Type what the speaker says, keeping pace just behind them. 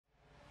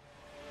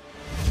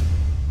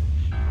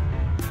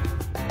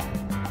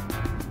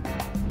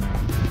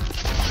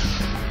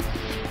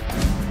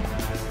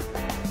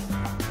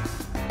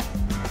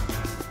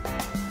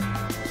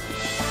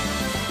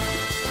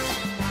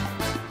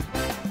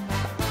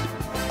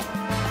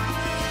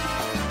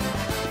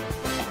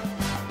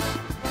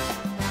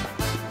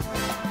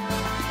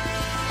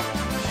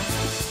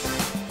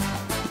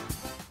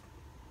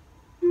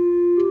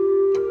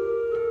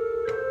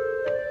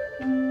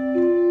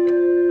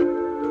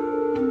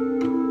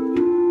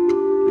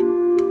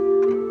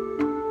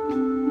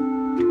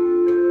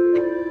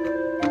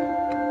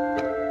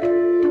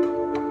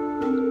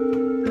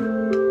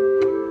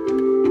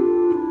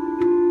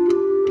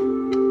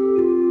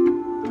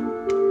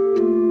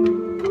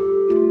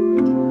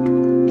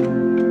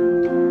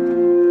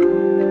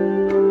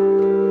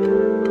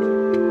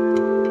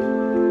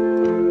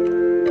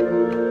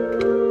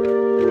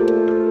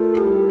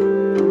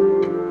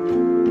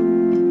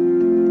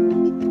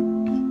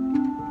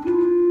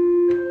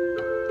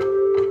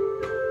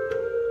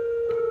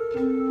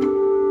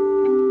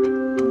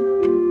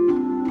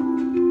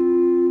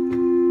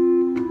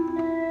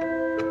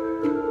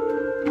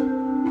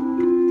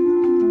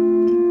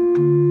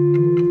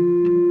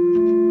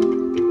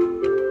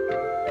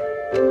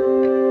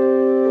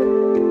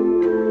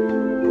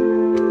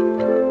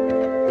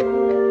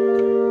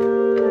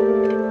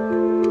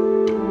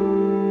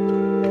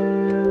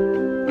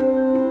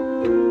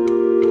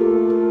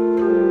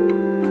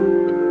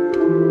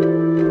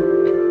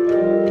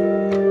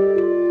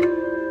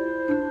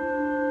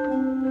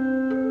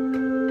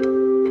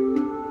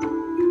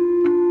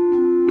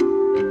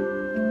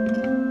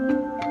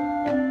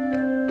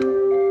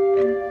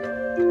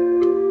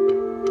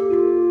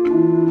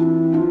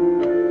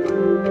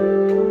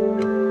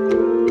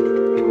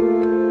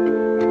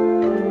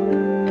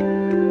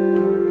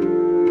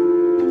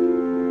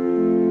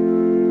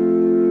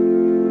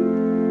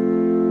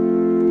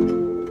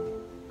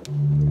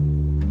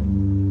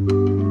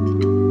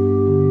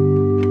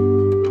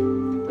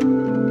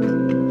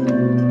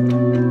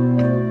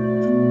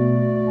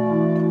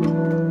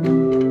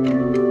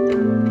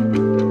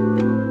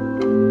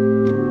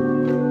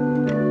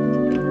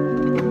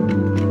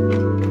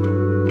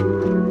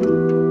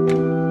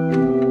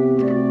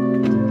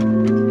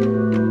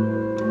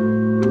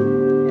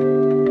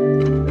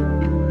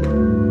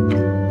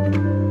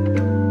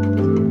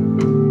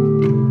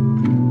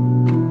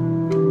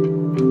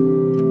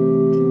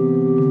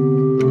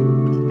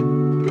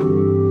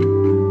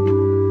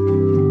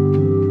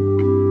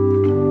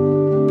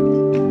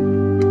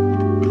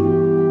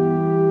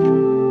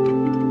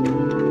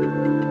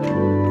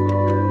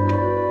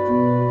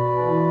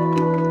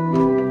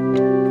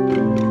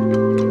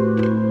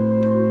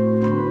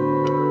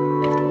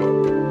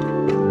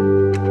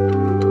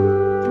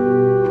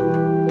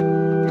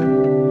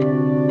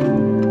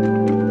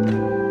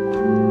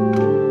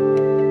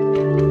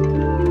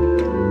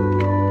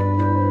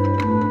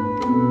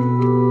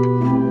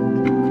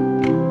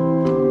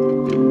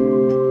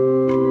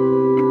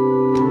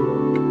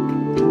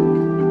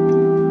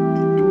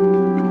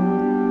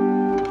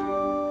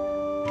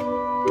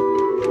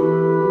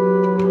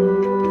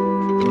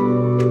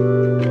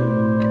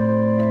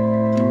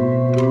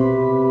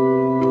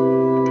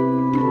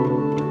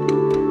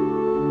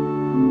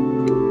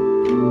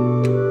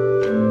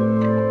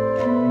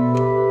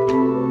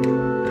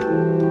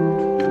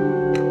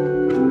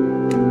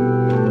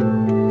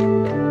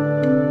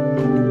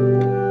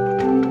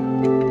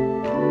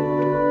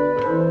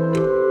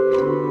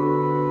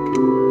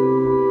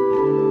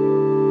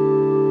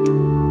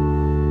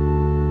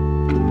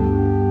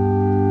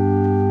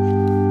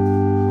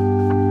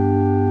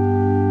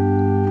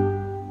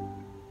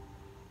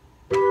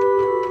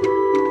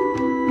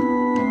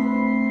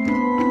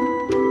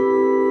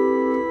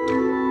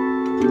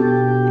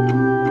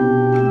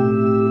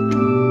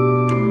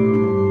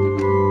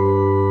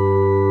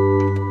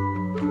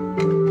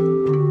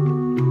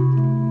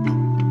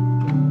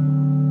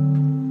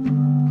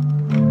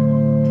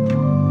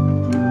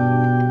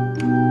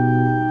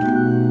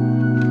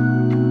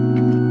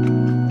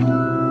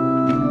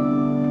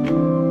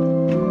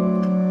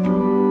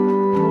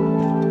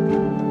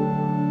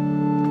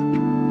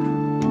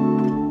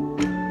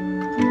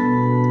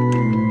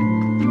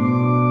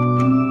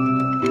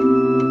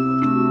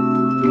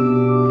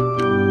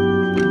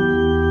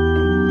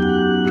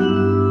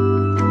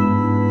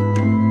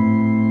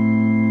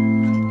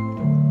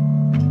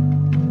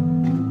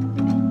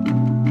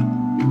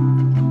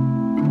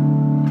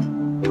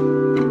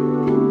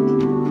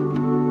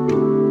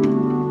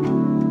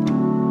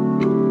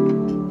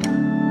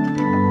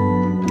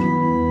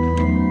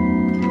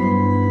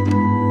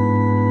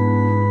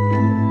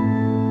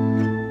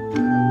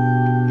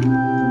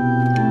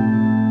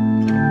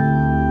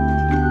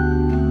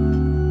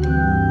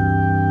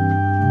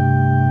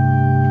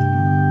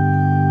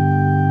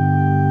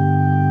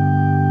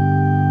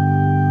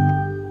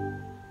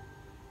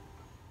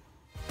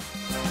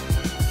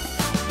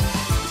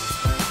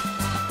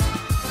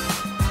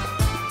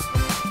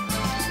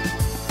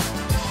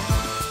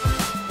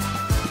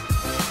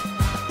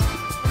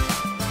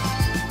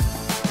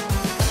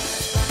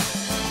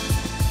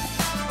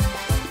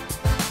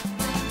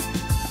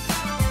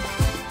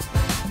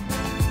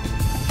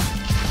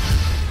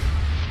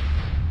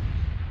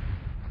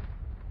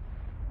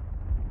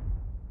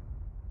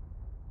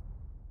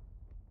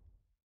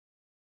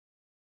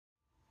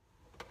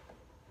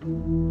I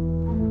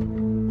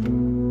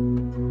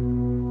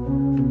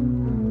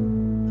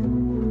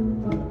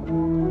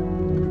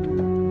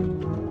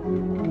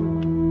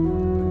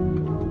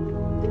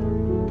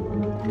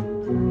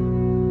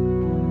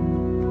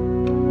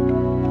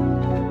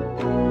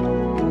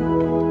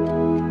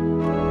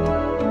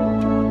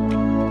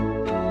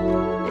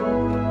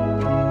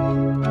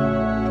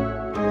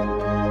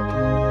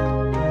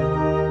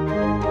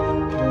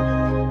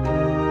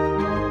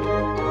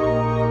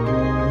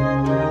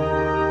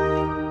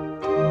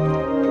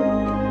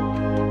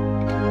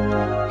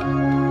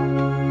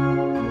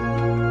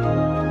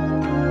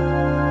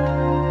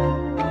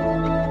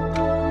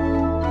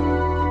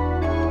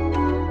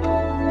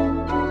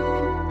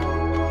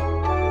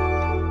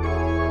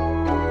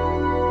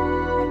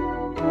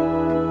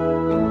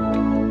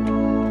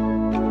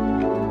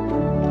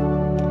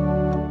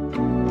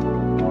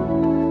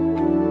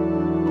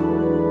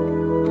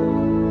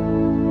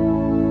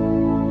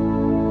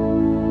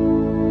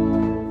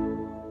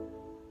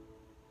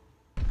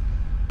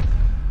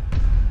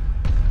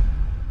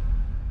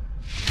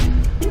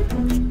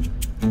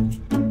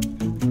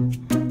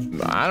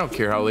don't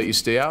care how late you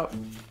stay out.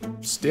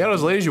 Stay out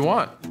as late as you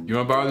want. You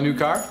want to borrow the new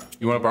car?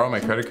 You want to borrow my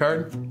credit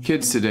card?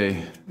 Kids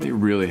today, they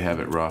really have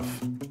it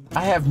rough.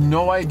 I have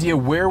no idea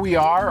where we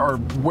are or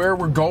where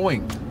we're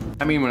going.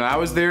 I mean, when I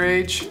was their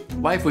age,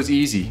 life was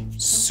easy,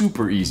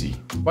 super easy.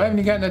 Why haven't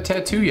you gotten a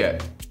tattoo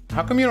yet?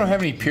 How come you don't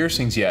have any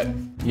piercings yet?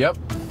 Yep,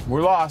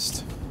 we're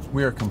lost.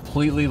 We are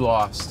completely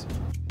lost.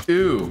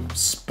 Ooh,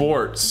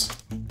 sports.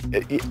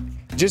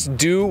 Just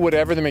do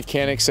whatever the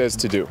mechanic says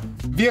to do.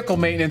 Vehicle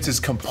maintenance is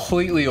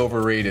completely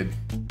overrated.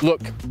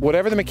 Look,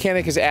 whatever the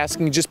mechanic is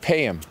asking, just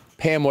pay him.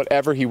 Pay him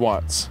whatever he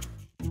wants.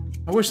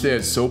 I wish they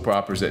had soap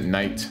operas at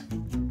night.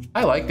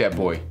 I like that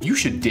boy. You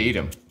should date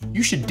him.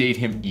 You should date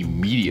him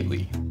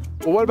immediately.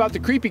 Well, what about the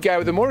creepy guy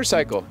with the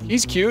motorcycle?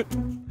 He's cute.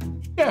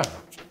 Yeah,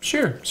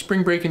 sure.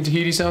 Spring break in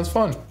Tahiti sounds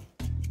fun.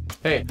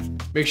 Hey,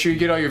 make sure you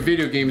get all your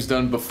video games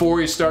done before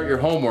you start your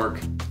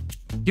homework.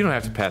 You don't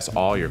have to pass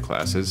all your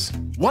classes.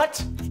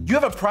 What? You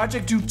have a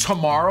project due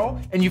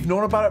tomorrow and you've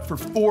known about it for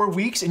 4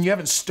 weeks and you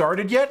haven't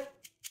started yet?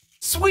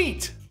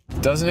 Sweet!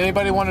 Doesn't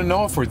anybody want to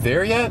know if we're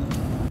there yet?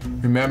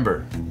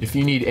 Remember, if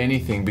you need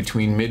anything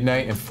between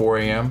midnight and 4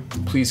 a.m.,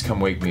 please come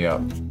wake me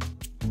up.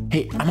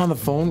 Hey, I'm on the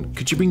phone.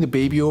 Could you bring the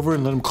baby over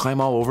and let him climb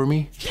all over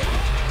me?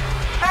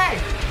 Hey,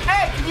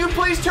 can you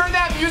please turn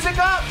that music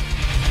up?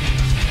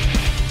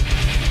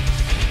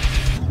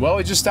 Well,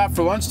 we just stopped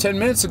for lunch 10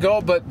 minutes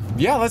ago, but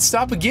yeah, let's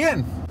stop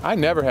again. I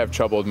never have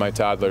trouble with my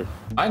toddler.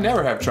 I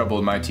never have trouble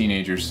with my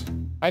teenagers.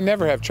 I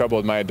never have trouble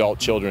with my adult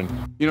children.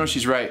 You know,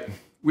 she's right.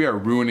 We are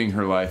ruining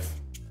her life.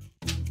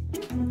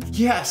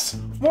 Yes,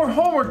 more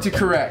homework to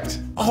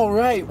correct. All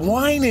right,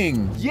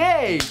 whining.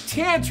 Yay,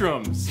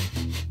 tantrums.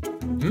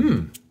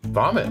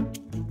 Vomit.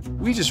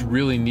 We just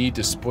really need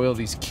to spoil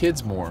these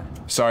kids more.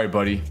 Sorry,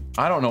 buddy.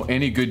 I don't know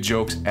any good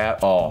jokes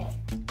at all.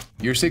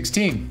 You're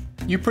 16.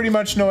 You pretty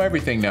much know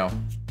everything now.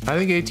 I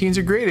think 18's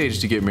a great age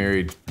to get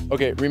married.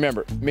 Okay,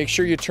 remember, make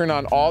sure you turn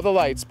on all the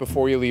lights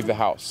before you leave the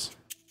house.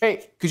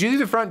 Hey, could you leave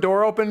the front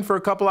door open for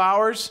a couple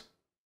hours?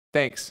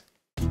 Thanks.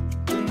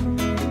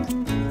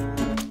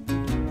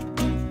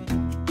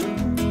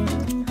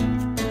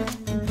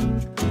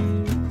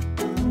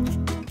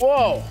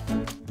 Whoa,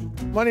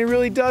 money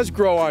really does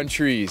grow on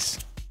trees.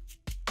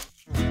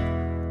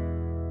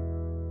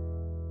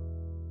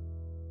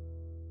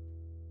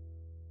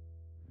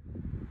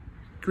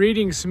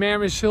 Greetings,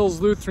 Sammamish Hills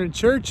Lutheran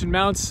Church and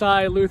Mount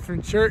Si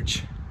Lutheran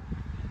Church.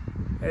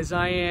 As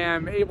I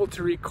am able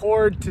to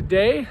record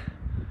today,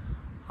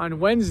 on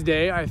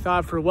Wednesday, I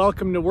thought for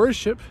Welcome to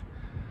Worship,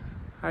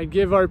 I'd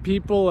give our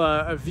people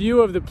a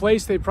view of the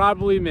place they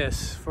probably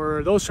miss.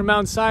 For those from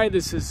Mount Si,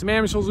 this is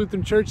Sammamish Hills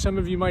Lutheran Church. Some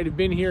of you might have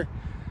been here.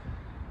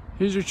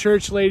 Here's your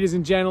church, ladies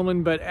and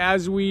gentlemen. But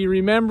as we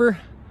remember,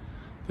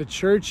 the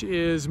church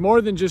is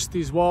more than just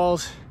these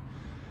walls.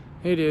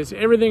 It is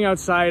everything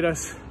outside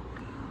us.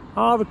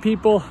 All the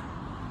people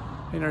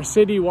in our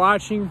city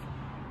watching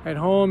at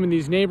home in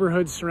these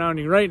neighborhoods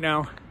surrounding right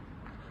now.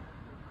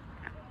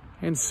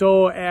 And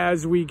so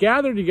as we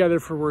gather together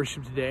for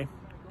worship today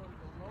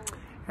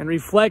and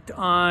reflect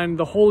on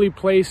the holy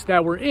place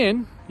that we're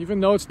in,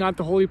 even though it's not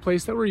the holy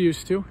place that we're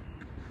used to,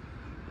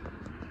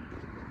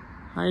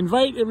 I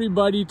invite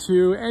everybody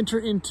to enter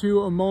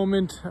into a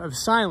moment of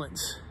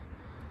silence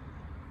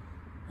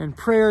and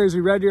prayer as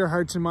we ready our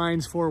hearts and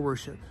minds for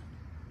worship.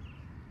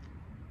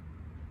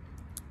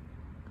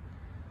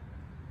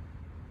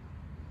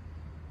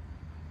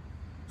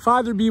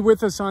 Father, be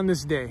with us on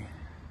this day.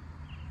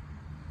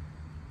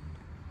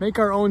 Make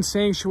our own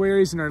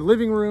sanctuaries in our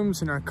living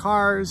rooms, in our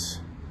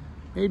cars,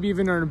 maybe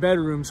even in our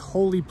bedrooms,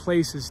 holy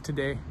places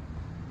today,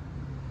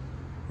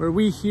 where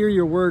we hear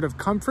your word of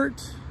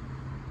comfort,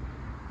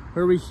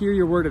 where we hear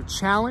your word of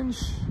challenge,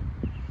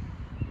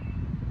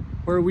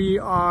 where we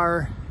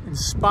are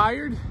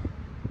inspired,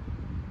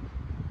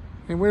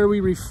 and where we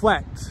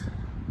reflect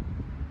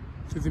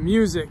through the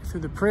music,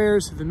 through the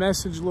prayers, through the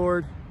message,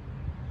 Lord.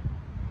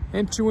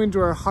 Enter into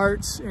our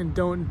hearts and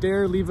don't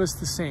dare leave us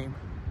the same.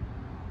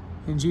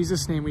 In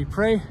Jesus' name we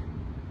pray.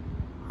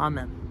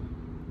 Amen.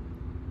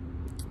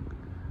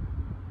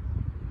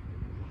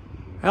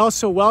 I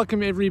also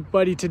welcome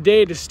everybody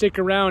today to stick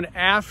around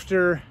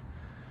after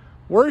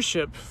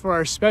worship for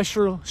our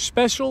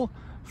special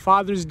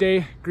Father's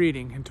Day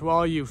greeting. And to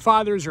all you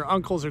fathers or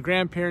uncles or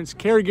grandparents,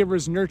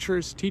 caregivers,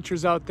 nurturers,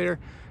 teachers out there,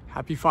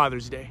 happy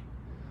Father's Day.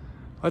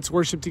 Let's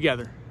worship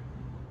together.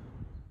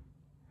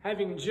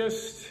 Having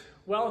just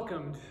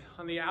welcomed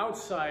on the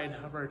outside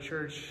of our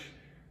church,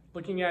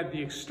 looking at the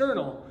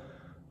external,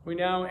 we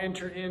now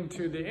enter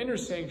into the inner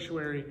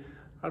sanctuary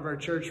of our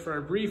church for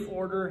a brief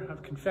order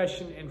of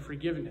confession and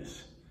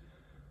forgiveness.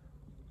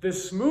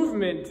 This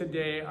movement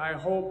today, I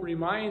hope,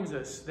 reminds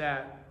us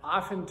that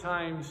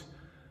oftentimes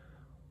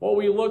what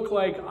we look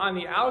like on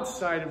the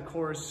outside, of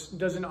course,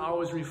 doesn't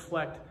always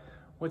reflect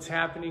what's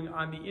happening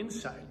on the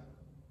inside.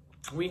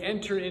 We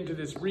enter into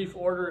this brief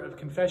order of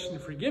confession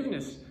and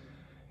forgiveness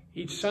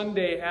each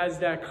Sunday as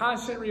that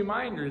constant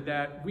reminder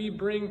that we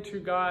bring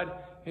to God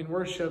in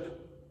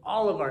worship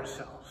all of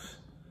ourselves,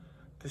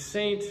 the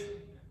saint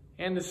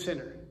and the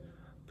sinner,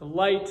 the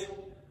light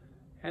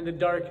and the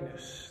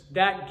darkness,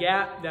 that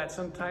gap that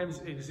sometimes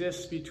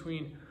exists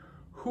between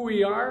who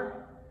we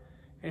are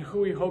and who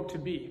we hope to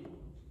be.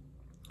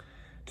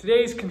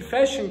 Today's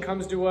confession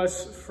comes to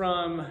us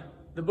from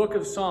the book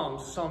of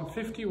Psalms, Psalm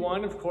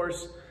 51. Of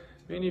course,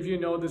 many of you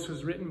know this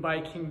was written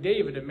by King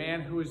David, a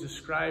man who is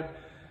described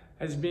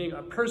as being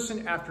a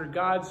person after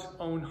God's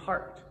own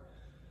heart.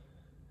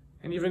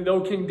 And even though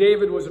King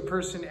David was a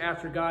person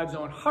after God's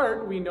own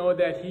heart, we know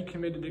that he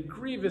committed a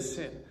grievous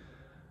sin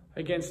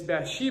against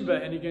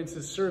Bathsheba and against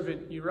his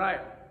servant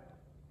Uriah.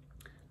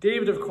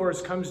 David, of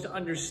course, comes to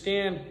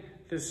understand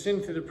this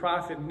sin through the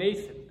prophet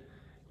Nathan.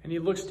 And he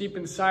looks deep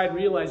inside,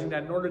 realizing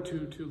that in order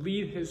to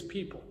lead his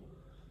people,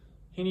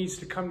 he needs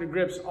to come to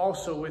grips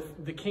also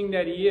with the king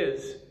that he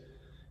is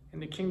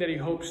and the king that he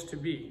hopes to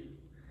be.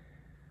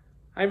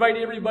 I invite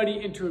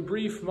everybody into a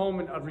brief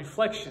moment of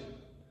reflection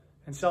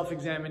and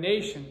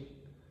self-examination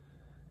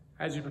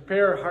as we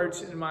prepare our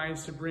hearts and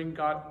minds to bring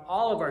God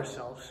all of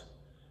ourselves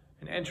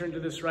and enter into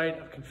this rite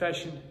of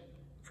confession,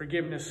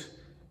 forgiveness,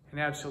 and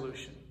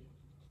absolution.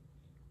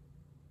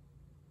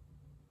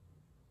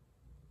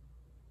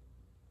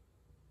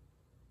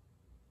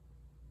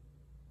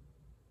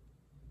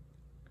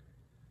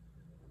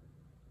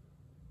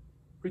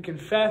 We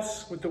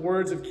confess with the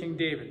words of King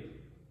David.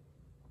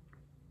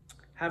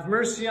 Have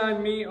mercy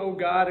on me, O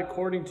God,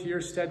 according to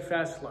your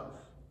steadfast love.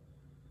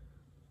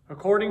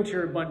 According to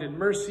your abundant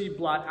mercy,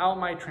 blot out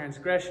my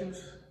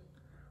transgressions.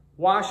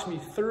 Wash me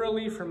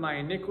thoroughly from my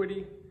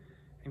iniquity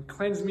and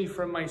cleanse me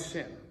from my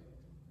sin.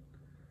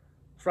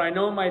 For I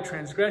know my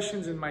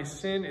transgressions and my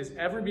sin is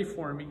ever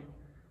before me.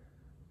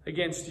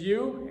 Against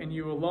you and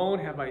you alone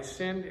have I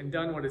sinned and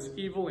done what is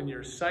evil in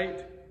your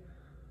sight,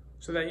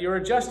 so that you are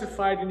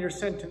justified in your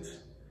sentence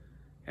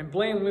and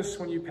blameless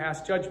when you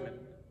pass judgment.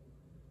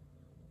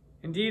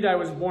 Indeed, I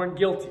was born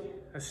guilty,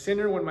 a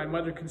sinner when my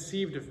mother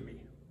conceived of me.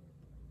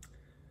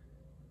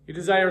 You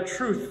desire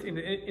truth in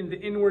the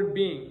inward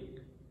being.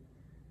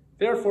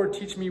 Therefore,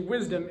 teach me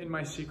wisdom in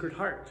my secret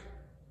heart.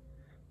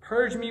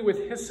 Purge me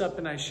with hyssop,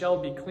 and I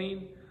shall be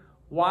clean.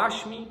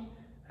 Wash me,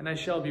 and I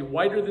shall be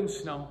whiter than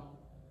snow.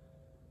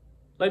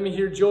 Let me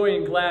hear joy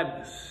and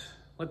gladness.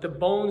 Let the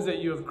bones that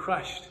you have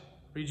crushed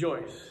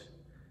rejoice.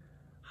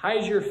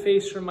 Hide your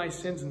face from my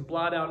sins and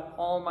blot out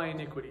all my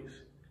iniquities.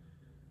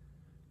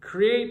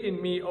 Create in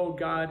me, O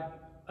God,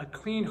 a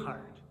clean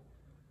heart,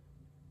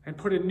 and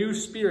put a new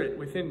spirit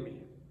within me.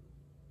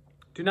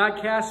 Do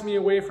not cast me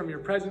away from your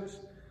presence.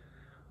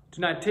 Do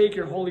not take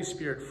your Holy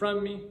Spirit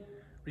from me.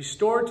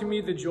 Restore to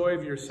me the joy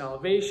of your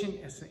salvation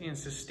and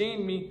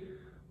sustain me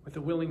with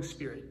a willing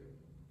spirit.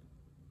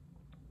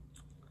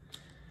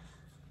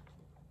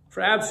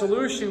 For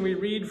absolution, we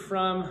read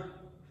from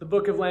the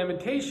book of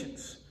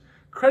Lamentations,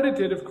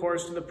 credited, of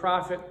course, to the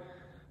prophet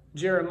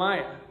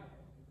Jeremiah.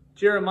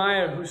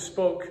 Jeremiah, who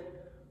spoke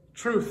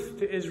truth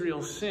to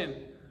Israel's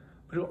sin,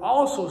 but who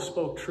also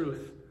spoke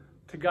truth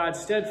to God's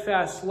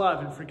steadfast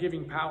love and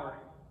forgiving power.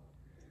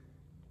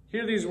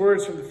 Hear these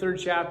words from the 3rd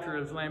chapter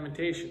of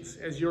Lamentations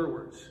as your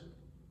words.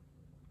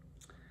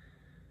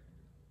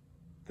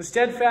 The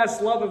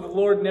steadfast love of the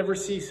Lord never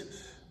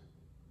ceases.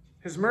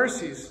 His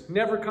mercies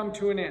never come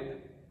to an end.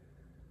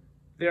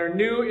 They are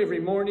new every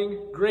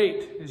morning.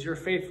 Great is your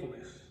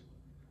faithfulness.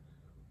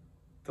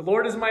 The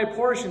Lord is my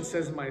portion,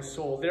 says my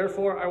soul.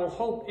 Therefore, I will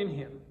hope in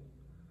him.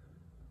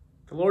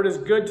 The Lord is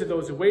good to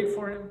those who wait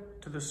for him,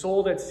 to the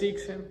soul that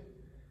seeks him.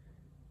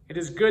 It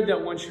is good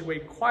that one should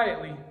wait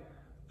quietly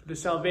for the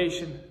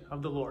salvation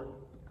of the Lord.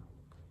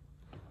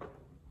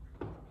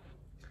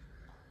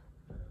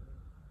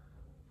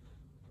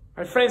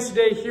 My friends,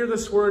 today hear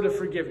this word of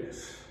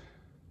forgiveness.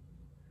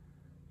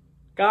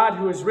 God,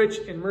 who is rich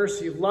in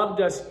mercy,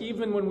 loved us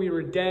even when we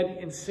were dead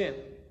in sin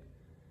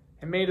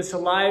and made us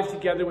alive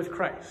together with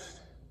Christ.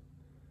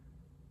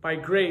 By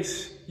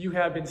grace, you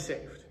have been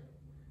saved.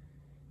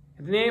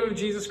 In the name of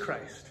Jesus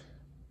Christ,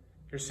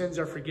 your sins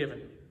are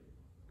forgiven.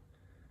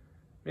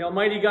 May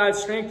Almighty God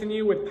strengthen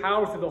you with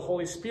power through the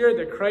Holy Spirit,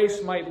 that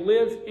Christ might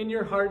live in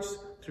your hearts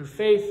through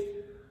faith.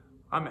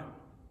 Amen.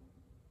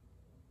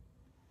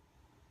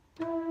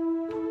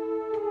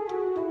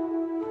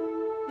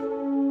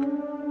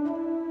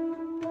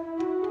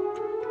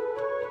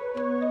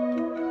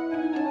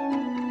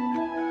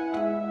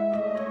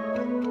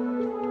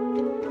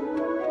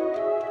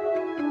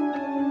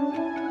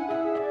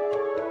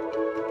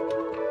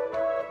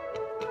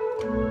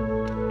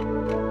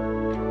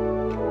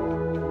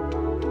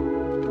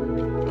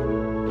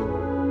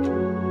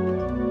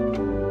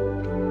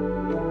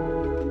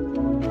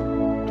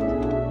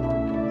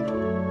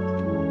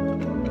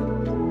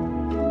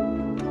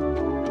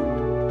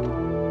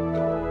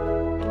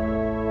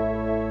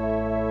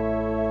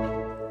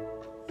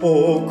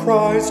 O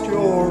Christ,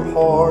 your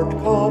heart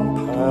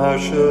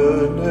compassionate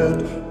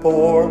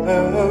bore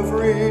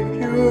every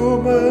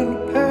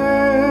human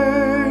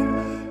pain.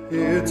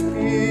 Its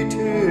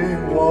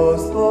beating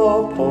was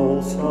the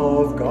pulse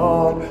of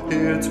God,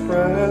 its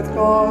breath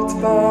God's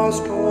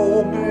vast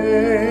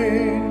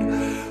domain.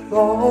 The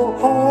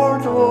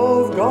heart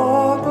of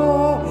God,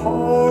 the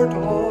heart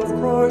of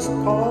Christ,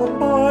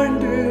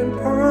 combined in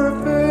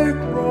perfect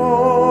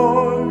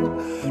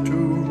rhyme, to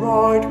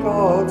write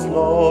God's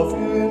love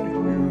in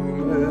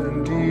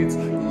human deeds,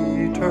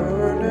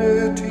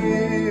 eternity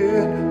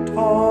in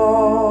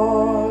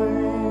time.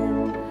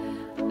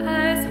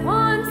 As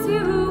once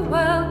you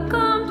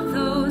welcomed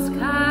those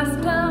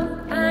cast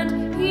down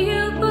and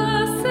healed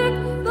the sick,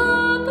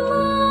 the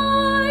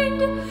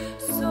blind,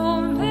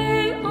 so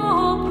may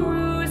all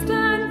bruised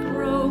and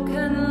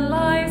broken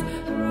lives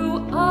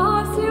through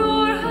us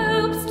your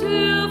help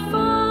still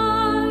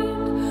find.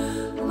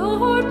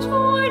 Lord,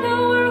 join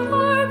our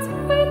hearts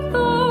with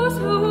those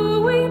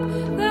who weep,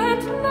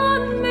 that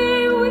none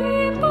may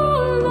weep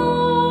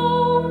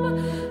alone,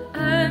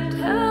 and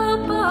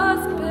help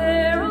us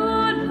bear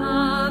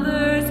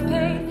another's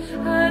pain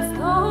as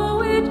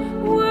though it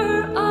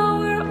were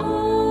our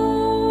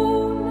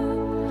own.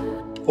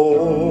 O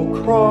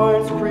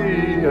Christ,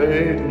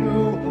 create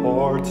new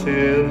hearts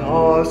in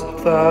us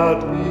that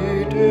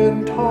beat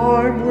in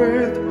time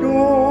with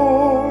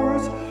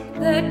yours.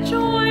 That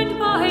joined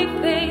by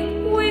faith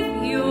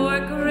with your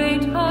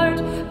great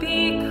heart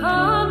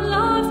become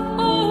love's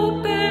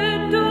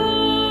open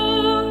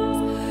doors.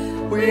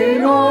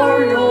 We are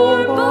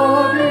your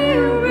body,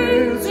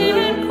 risen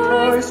in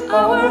Christ,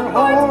 our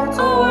hearts,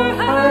 our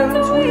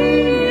hands we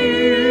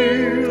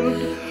yield,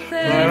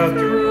 That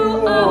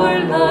through our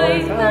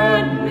life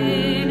and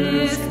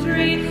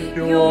ministry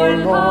your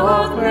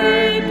love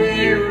may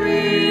be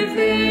revealed.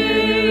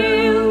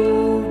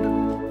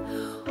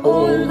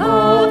 O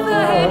love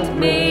that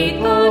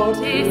made the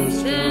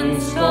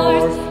distant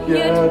stars,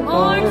 yet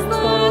marks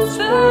the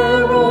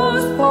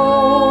sparrow's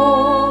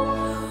fall,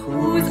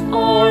 whose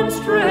arms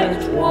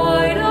stretched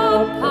wide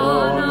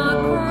upon a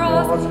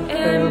cross,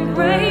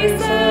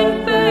 embrace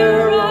and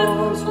bear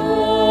us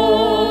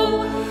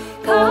all.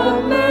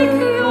 Come, make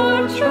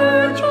your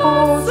church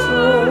a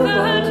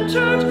servant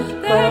church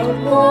that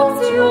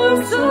walks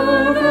your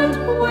servant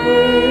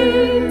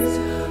ways,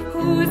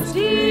 whose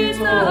deeds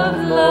of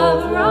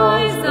love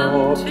rise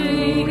up to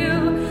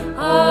you,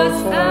 a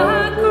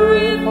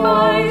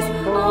sacrifice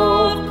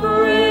of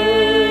praise.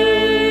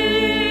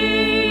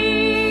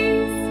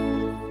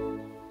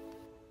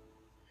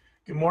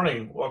 Good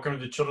morning. Welcome to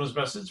the Children's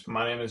Message.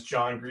 My name is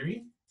John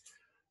Greavy.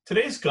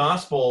 Today's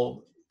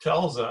gospel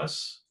tells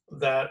us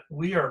that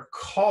we are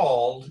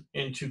called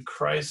into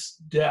Christ's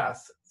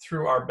death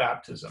through our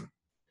baptism.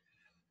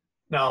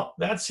 Now,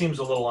 that seems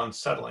a little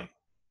unsettling.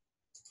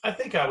 I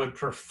think I would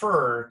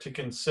prefer to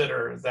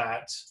consider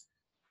that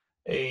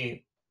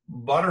a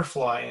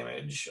butterfly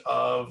image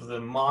of the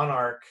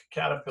monarch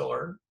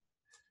caterpillar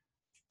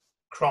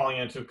crawling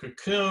into a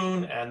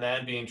cocoon and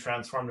then being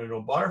transformed into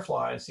a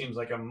butterfly seems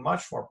like a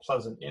much more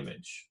pleasant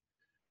image.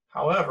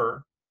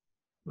 However,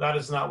 that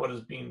is not what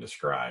is being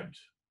described.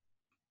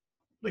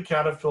 The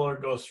caterpillar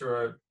goes through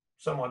a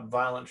somewhat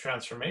violent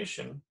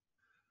transformation,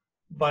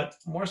 but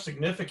more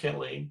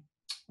significantly,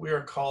 we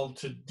are called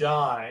to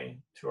die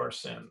to our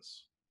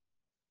sins.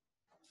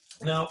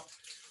 Now,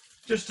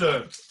 just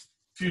a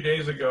few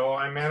days ago,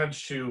 I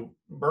managed to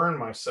burn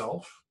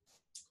myself,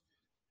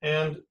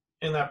 and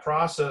in that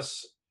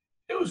process,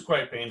 it was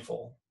quite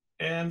painful.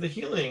 And the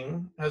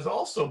healing has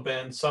also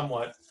been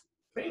somewhat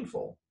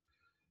painful.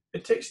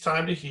 It takes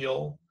time to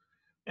heal,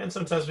 and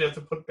sometimes we have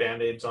to put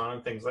band-aids on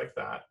and things like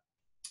that.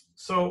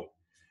 So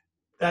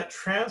that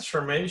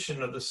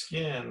transformation of the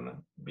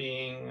skin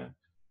being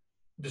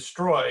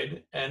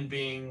destroyed and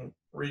being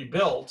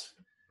rebuilt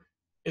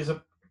is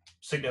a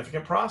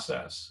significant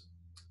process.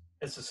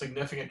 It's a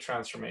significant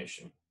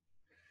transformation.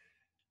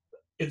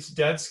 It's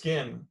dead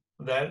skin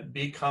that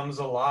becomes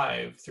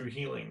alive through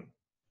healing.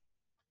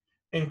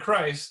 In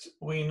Christ,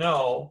 we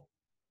know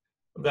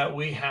that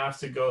we have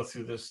to go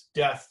through this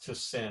death to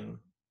sin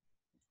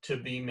to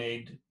be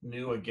made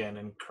new again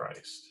in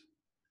Christ.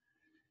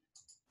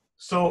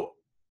 So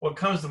what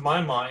comes to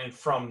my mind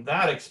from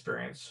that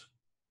experience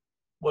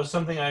was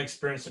something I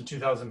experienced in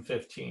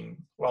 2015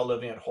 while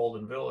living at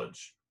Holden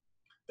Village.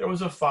 There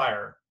was a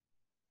fire.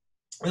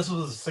 This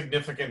was a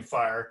significant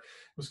fire.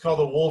 It was called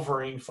the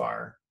Wolverine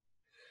Fire,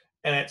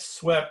 and it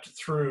swept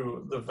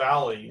through the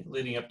valley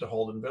leading up to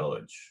Holden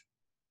Village.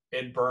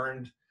 It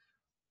burned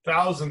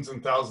thousands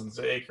and thousands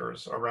of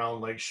acres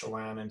around Lake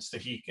Chelan and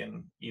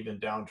Stehekin, even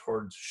down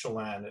towards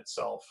Chelan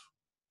itself.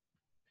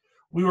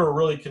 We were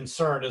really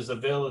concerned as the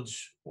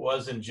village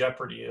was in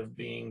jeopardy of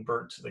being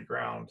burnt to the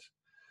ground.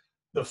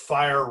 The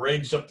fire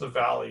raged up the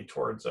valley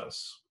towards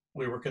us.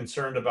 We were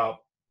concerned about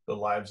the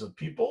lives of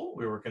people.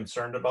 We were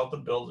concerned about the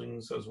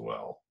buildings as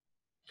well.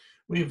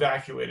 We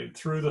evacuated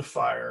through the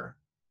fire,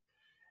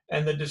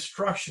 and the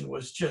destruction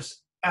was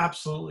just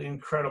absolutely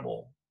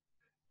incredible.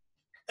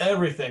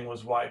 Everything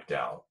was wiped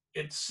out.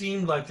 It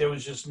seemed like there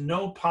was just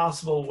no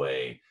possible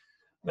way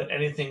that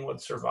anything would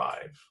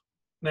survive.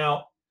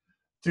 Now,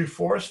 through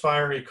forest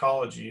fire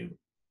ecology,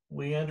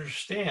 we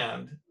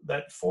understand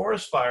that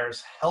forest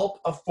fires help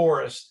a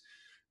forest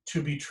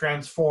to be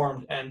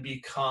transformed and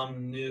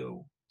become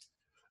new.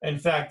 In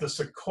fact, the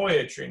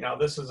sequoia tree, now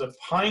this is a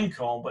pine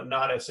cone, but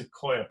not a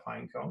sequoia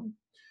pine cone.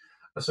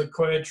 A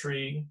sequoia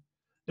tree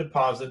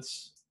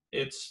deposits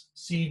its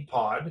seed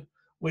pod,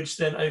 which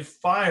then a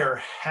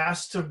fire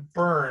has to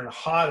burn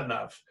hot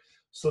enough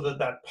so that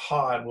that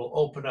pod will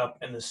open up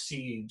and the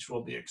seeds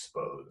will be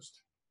exposed.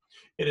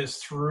 It is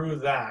through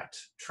that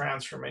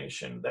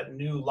transformation that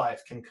new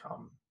life can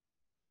come.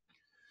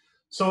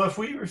 So if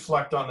we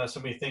reflect on this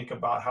and we think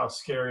about how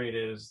scary it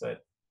is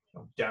that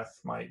death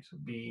might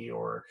be,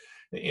 or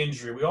the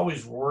injury, we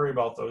always worry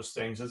about those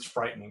things. It's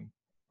frightening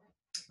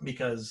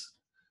because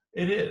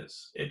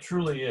it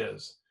truly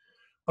is.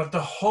 But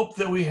the hope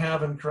that we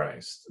have in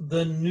Christ,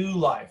 the new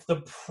life,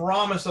 the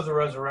promise of the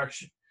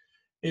resurrection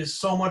is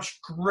so much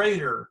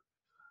greater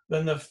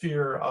than the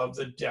fear of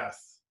the death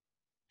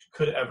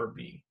could ever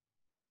be.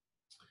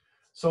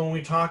 So when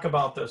we talk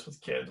about this with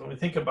kids, when we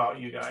think about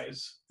you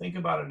guys, think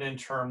about it in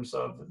terms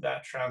of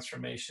that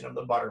transformation of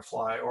the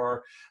butterfly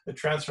or the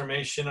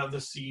transformation of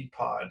the seed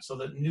pod so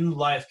that new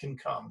life can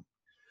come.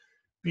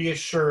 Be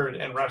assured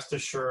and rest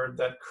assured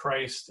that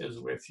Christ is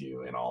with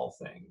you in all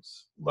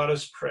things. Let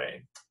us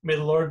pray. May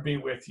the Lord be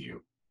with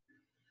you.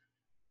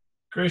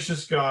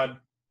 Gracious God,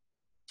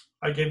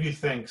 I give you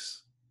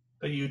thanks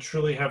that you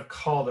truly have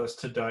called us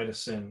to die to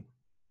sin,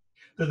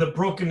 that the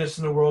brokenness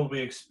in the world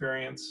we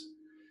experience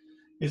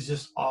is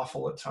just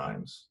awful at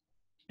times,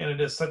 and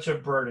it is such a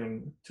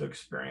burden to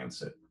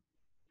experience it.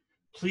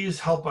 Please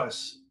help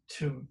us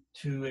to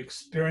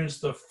experience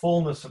the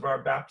fullness of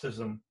our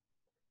baptism,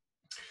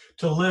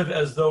 to live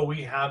as though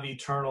we have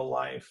eternal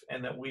life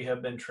and that we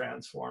have been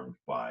transformed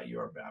by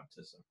your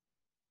baptism.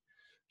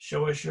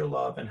 Show us your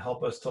love and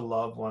help us to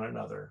love one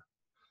another.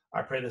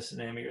 I pray this in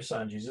the name of your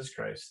Son, Jesus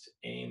Christ.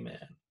 Amen.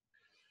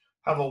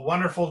 Have a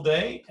wonderful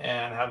day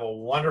and have a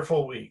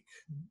wonderful week.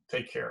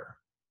 Take care.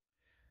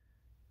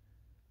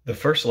 The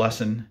first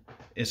lesson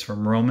is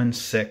from Romans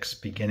 6,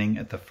 beginning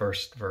at the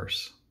first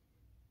verse.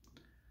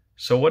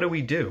 So what do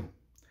we do?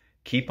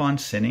 Keep on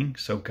sinning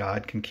so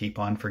God can keep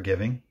on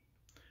forgiving?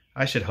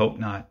 I should hope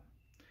not.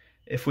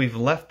 If we've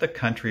left the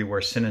country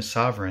where sin is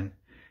sovereign,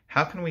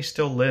 how can we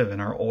still live in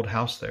our old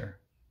house there?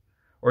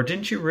 Or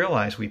didn't you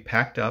realize we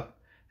packed up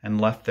and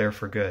left there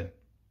for good?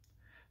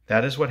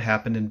 That is what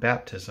happened in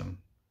baptism.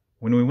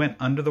 When we went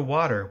under the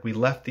water, we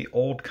left the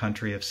old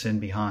country of sin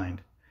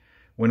behind.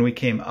 When we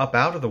came up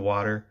out of the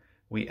water,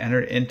 we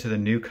entered into the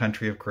new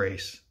country of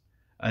grace,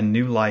 a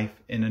new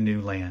life in a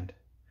new land.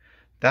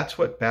 That's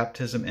what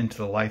baptism into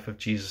the life of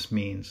Jesus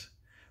means.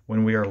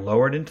 When we are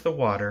lowered into the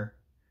water,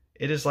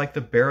 it is like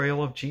the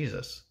burial of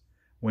Jesus.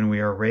 When we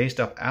are raised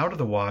up out of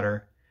the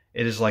water,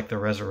 it is like the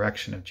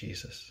resurrection of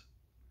Jesus.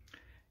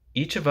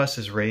 Each of us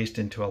is raised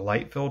into a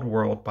light-filled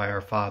world by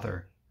our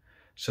Father,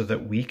 so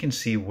that we can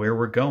see where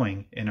we're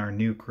going in our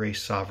new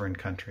grace-sovereign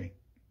country.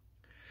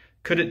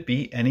 Could it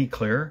be any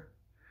clearer?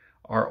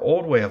 Our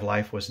old way of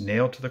life was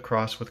nailed to the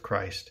cross with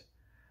Christ,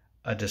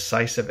 a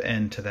decisive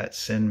end to that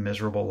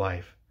sin-miserable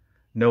life,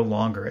 no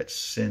longer at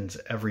sin's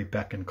every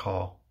beck and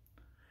call.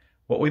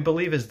 What we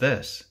believe is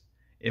this: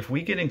 if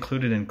we get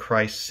included in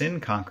Christ's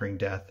sin-conquering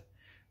death,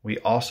 we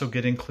also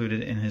get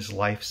included in his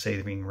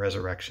life-saving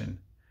resurrection.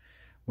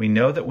 We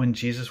know that when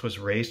Jesus was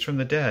raised from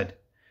the dead,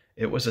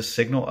 it was a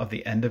signal of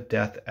the end of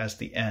death as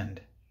the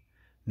end.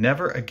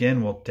 Never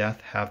again will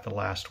death have the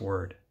last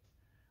word.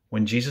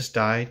 When Jesus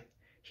died,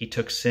 he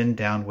took sin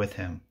down with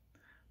him,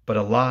 but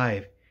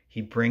alive,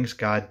 he brings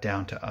God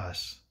down to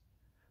us.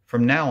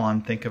 From now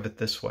on, think of it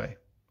this way.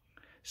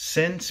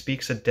 Sin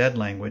speaks a dead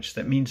language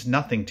that means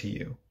nothing to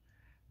you.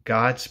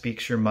 God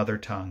speaks your mother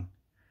tongue,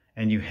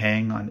 and you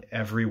hang on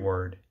every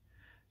word.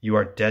 You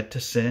are dead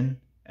to sin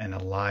and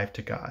alive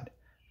to God.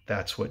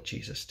 That's what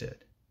Jesus did.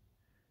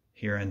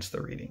 Here ends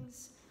the reading.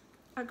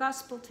 Our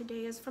gospel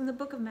today is from the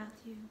book of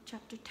Matthew,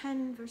 chapter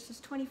 10, verses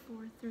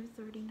 24 through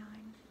 39.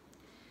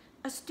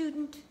 A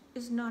student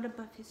is not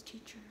above his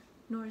teacher,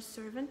 nor a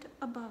servant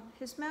above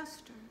his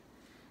master.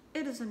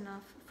 It is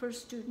enough for a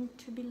student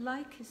to be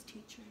like his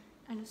teacher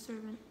and a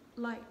servant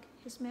like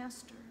his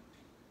master.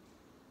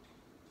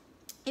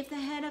 If the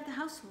head of the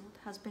household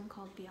has been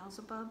called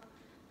Beelzebub,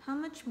 how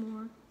much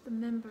more the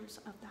members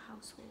of the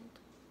household?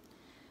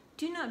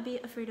 Do not be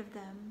afraid of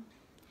them.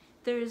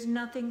 There is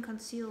nothing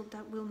concealed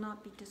that will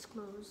not be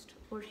disclosed,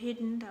 or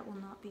hidden that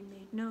will not be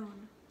made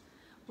known.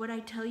 What I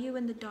tell you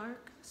in the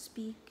dark,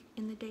 speak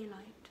in the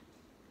daylight.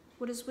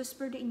 What is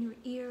whispered in your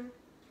ear,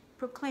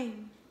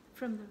 proclaim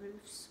from the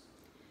roofs.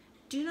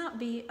 Do not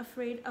be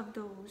afraid of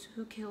those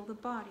who kill the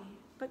body,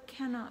 but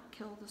cannot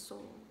kill the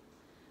soul.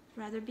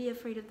 Rather be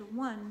afraid of the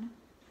one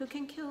who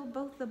can kill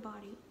both the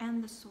body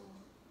and the soul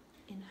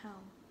in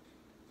hell.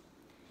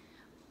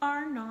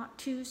 Are not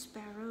 2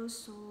 sparrows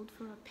sold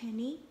for a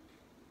penny?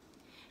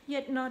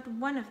 Yet not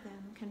one of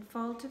them can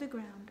fall to the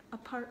ground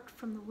apart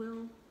from the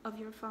will of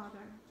your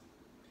Father.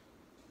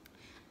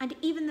 And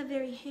even the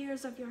very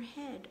hairs of your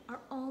head are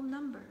all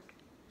numbered.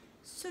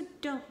 So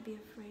don't be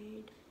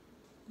afraid.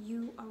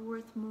 You are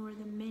worth more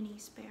than many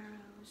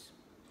sparrows.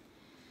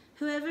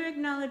 Whoever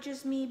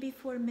acknowledges me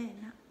before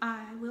men,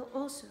 I will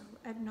also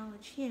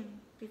acknowledge him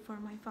before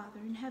my Father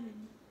in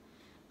heaven.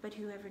 But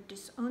whoever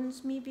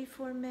disowns me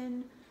before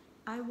men,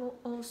 I will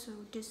also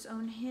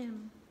disown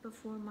him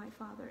before my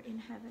Father in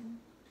heaven.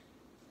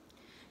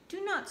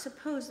 Do not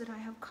suppose that I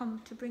have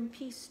come to bring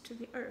peace to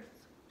the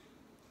earth.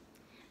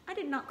 I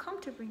did not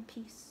come to bring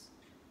peace,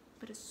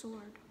 but a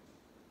sword.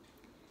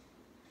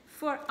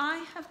 For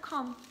I have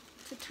come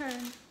to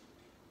turn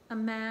a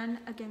man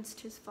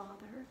against his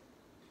father,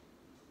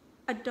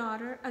 a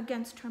daughter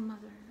against her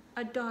mother,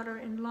 a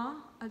daughter-in-law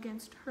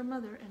against her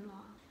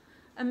mother-in-law.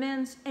 A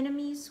man's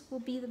enemies will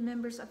be the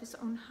members of his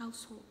own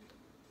household.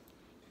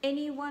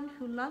 Anyone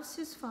who loves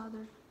his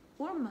father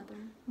or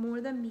mother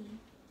more than me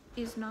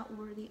is not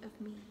worthy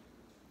of me.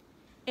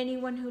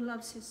 Anyone who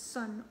loves his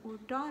son or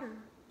daughter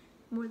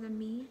more than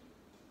me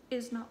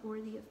is not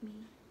worthy of me.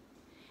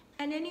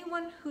 And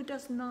anyone who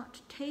does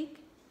not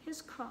take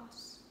his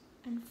cross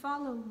and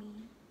follow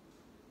me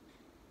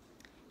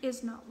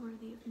is not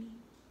worthy of me.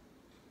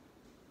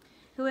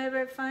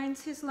 Whoever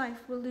finds his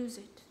life will lose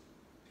it,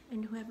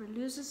 and whoever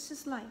loses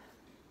his life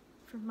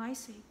for my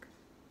sake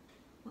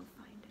will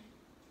find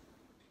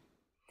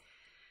it.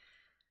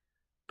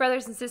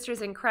 Brothers and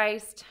sisters in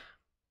Christ,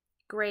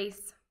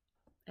 grace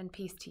and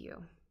peace to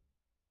you.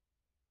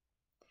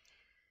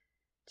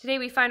 Today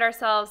we find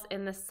ourselves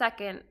in the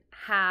second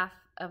half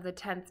of the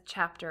 10th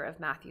chapter of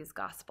Matthew's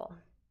Gospel.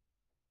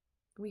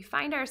 We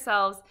find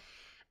ourselves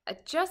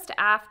just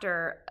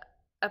after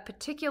a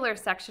particular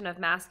section of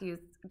Matthew's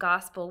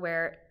Gospel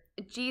where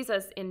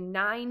Jesus, in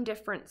 9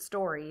 different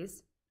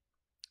stories,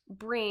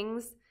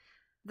 brings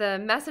the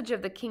message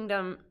of the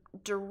kingdom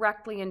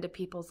directly into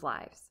people's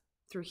lives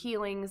through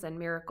healings and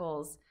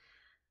miracles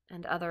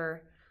and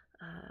other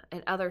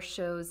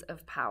shows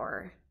of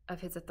power of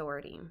his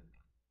authority.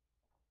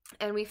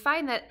 And we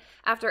find that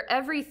after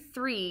every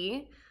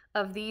 3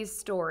 of these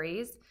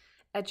stories,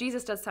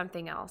 Jesus does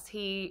something else.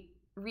 He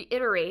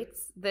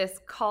reiterates this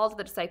call to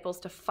the disciples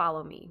to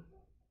follow me.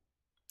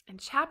 In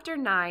chapter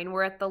 9,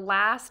 we're at the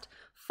last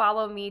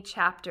follow me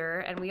chapter,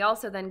 and we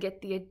also then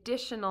get the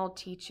additional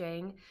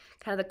teaching,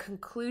 kind of the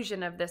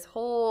conclusion of this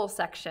whole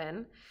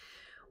section,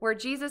 where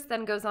Jesus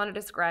then goes on to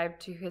describe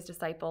to his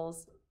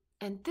disciples,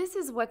 and this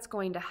is what's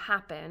going to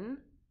happen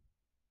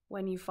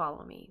when you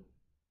follow me.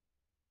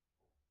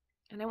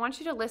 And I want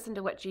you to listen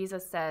to what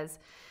Jesus says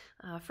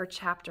for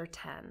chapter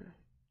 10.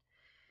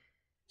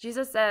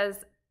 Jesus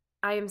says,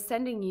 I am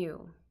sending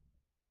you.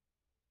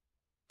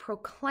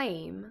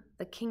 Proclaim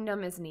the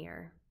kingdom is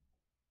near.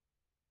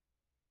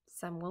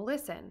 Some will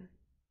listen.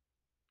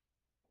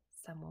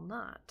 Some will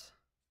not.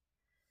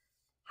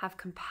 Have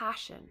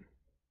compassion.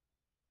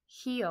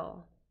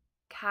 Heal.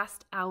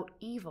 Cast out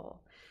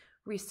evil.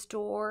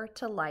 Restore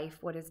to life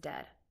what is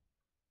dead.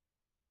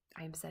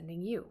 I am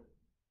sending you.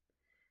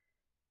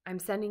 I'm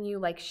sending you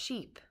like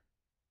sheep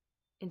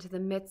into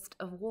the midst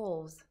of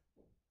wolves.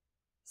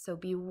 So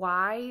be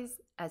wise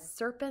as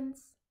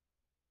serpents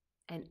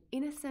and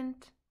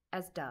innocent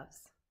as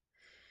doves.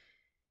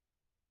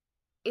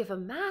 If a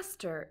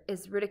master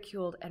is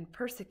ridiculed and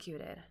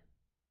persecuted,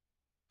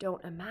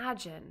 don't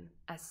imagine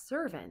as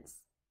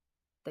servants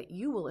that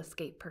you will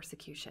escape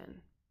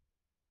persecution.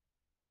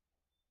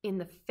 In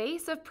the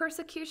face of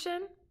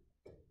persecution,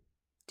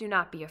 do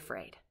not be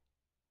afraid.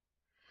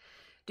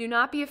 Do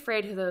not be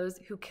afraid of those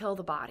who kill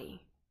the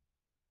body,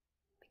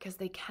 because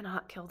they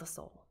cannot kill the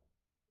soul.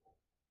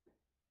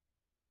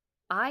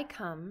 I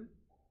come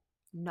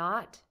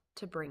not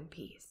to bring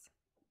peace,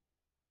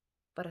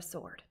 but a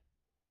sword.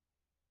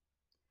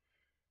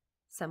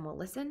 Some will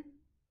listen,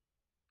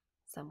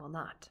 some will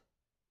not.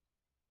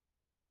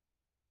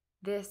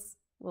 This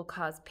will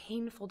cause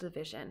painful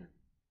division,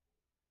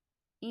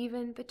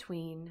 even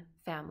between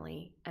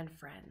family and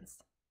friends.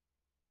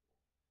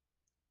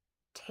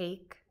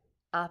 Take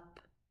up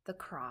the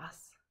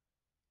cross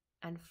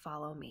and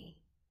follow me.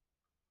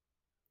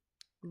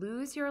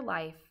 Lose your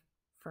life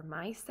for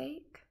my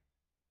sake,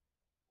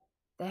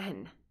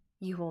 then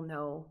you will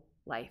know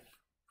life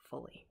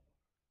fully.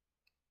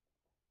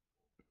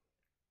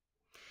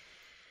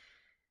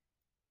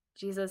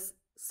 Jesus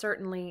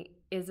certainly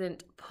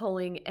isn't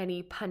pulling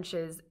any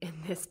punches in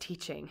this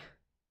teaching.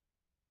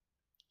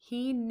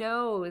 He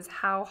knows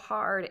how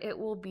hard it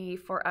will be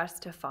for us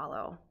to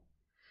follow.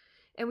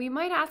 And we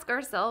might ask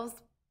ourselves,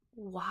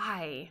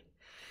 why?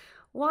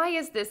 Why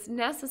is this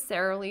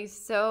necessarily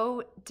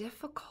so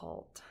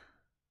difficult?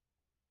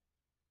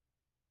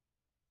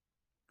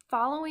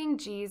 Following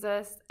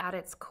Jesus at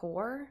its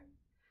core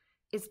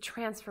is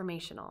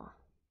transformational.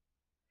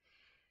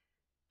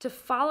 To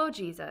follow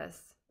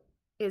Jesus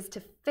is to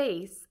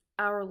face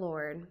our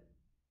Lord.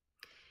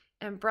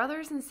 And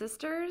brothers and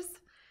sisters,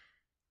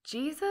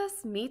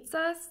 Jesus meets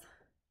us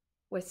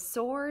with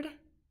sword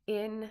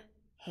in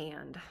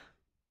hand.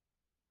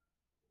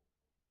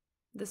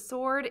 The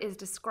sword is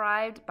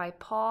described by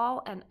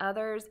Paul and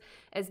others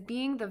as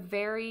being the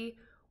very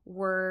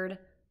word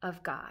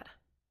of God.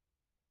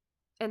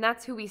 And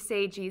that's who we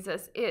say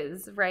Jesus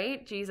is,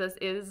 right? Jesus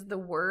is the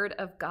Word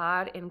of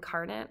God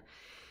incarnate.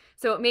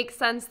 So it makes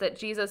sense that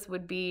Jesus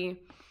would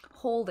be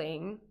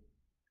holding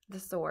the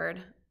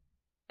sword,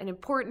 an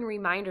important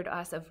reminder to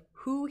us of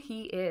who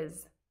he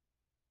is.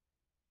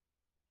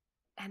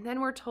 And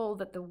then we're told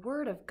that the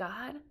Word of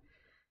God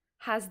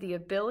has the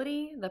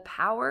ability, the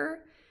power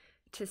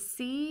to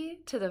see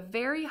to the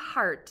very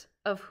heart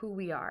of who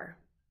we are.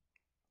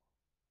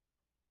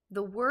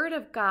 The Word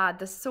of God,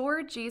 the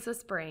sword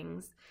Jesus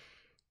brings,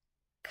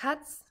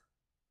 cuts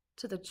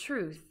to the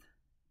truth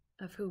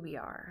of who we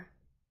are,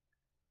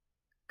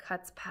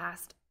 cuts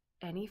past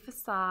any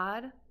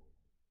facade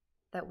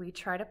that we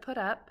try to put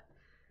up,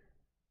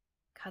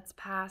 cuts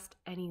past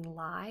any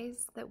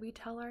lies that we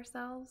tell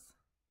ourselves,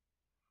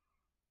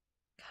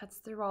 cuts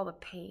through all the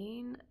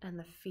pain and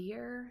the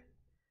fear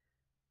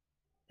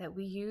that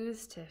we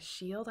use to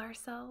shield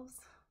ourselves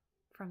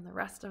from the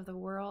rest of the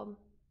world,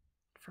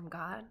 from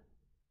God.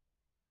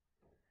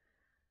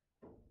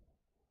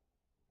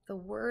 The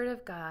Word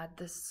of God,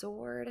 the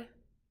sword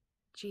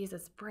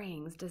Jesus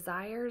brings,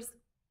 desires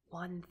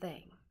one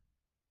thing: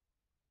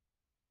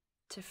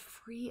 to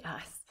free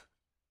us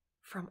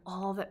from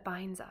all that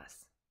binds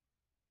us,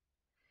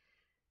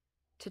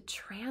 to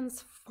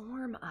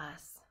transform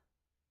us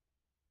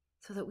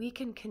so that we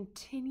can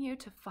continue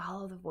to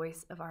follow the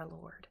voice of our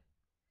Lord.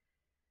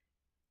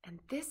 And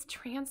this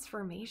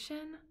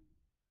transformation,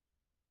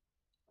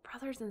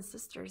 brothers and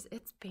sisters,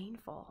 it's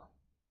painful.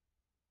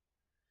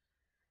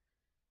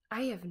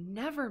 I have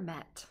never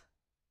met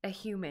a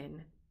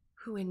human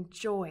who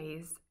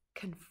enjoys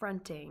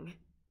confronting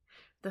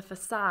the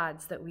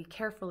facades that we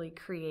carefully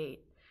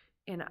create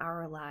in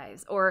our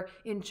lives, or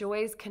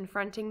enjoys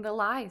confronting the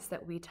lies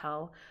that we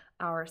tell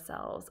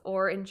ourselves,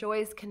 or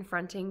enjoys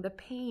confronting the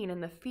pain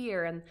and the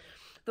fear and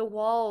the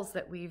walls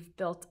that we've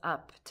built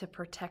up to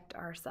protect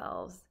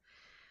ourselves.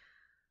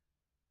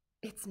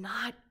 It's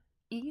not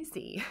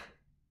easy.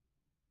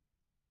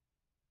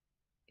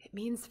 It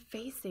means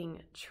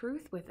facing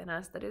truth within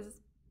us that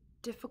is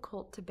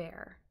difficult to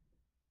bear.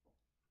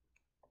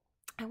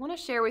 I want to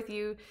share with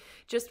you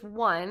just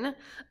one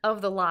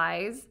of the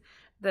lies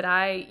that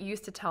I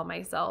used to tell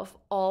myself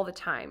all the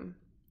time.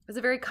 It was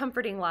a very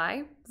comforting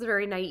lie. It was a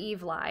very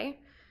naive lie.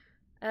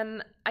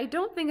 And I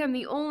don't think I'm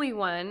the only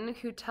one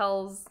who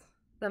tells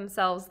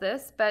themselves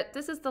this, but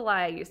this is the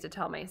lie I used to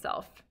tell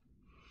myself.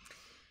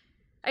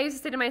 I used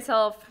to say to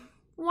myself,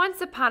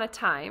 once upon a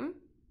time,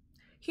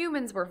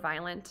 humans were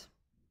violent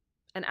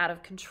and out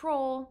of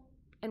control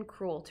and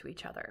cruel to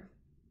each other.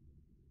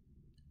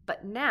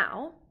 But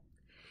now,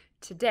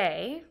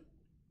 today,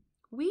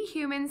 we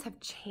humans have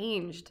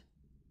changed.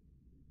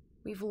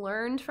 We've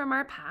learned from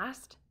our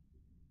past.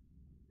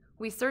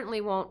 We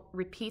certainly won't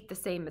repeat the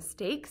same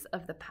mistakes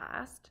of the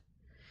past.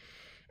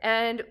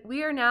 And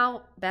we are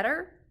now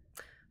better,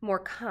 more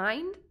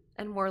kind,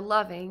 and more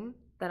loving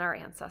than our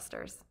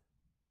ancestors.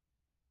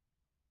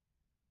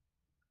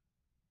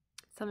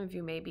 Some of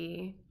you may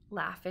be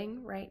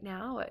laughing right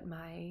now at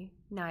my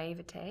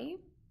naivete.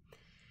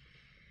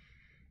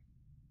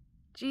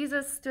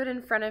 Jesus stood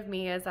in front of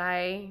me as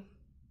I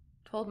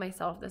told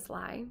myself this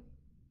lie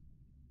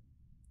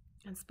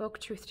and spoke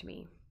truth to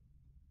me.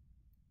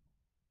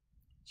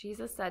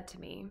 Jesus said to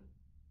me,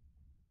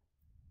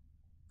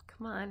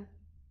 "Come on,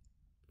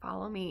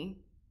 follow me."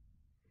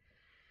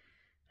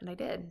 And I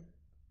did.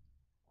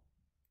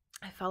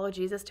 I followed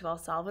Jesus to El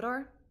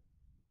Salvador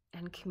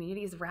and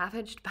communities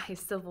ravaged by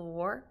civil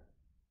war,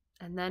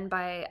 and then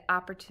by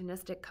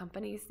opportunistic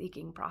companies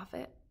seeking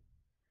profit.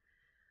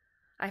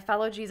 I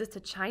followed Jesus to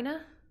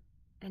China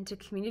and to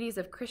communities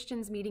of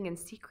Christians meeting in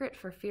secret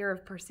for fear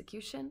of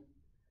persecution.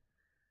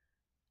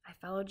 I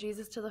followed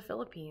Jesus to the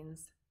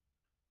Philippines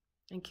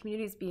and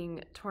communities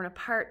being torn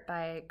apart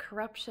by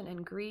corruption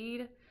and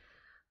greed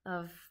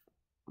of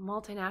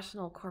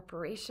multinational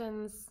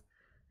corporations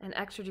and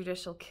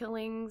extrajudicial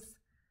killings.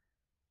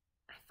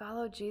 I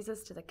followed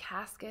Jesus to the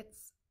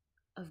caskets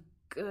of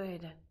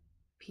good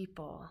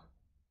people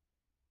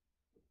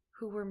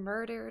who were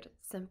murdered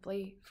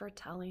simply for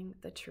telling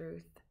the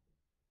truth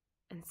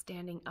and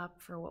standing up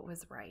for what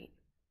was right.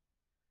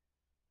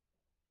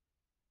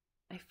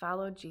 I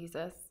followed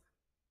Jesus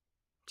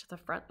to the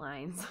front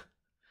lines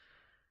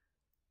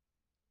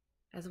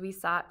as we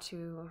sought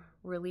to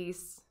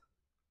release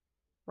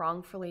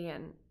wrongfully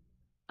and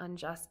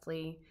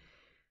unjustly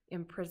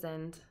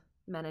imprisoned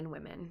men and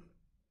women.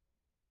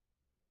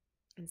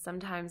 And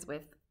sometimes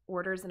with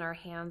orders in our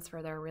hands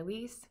for their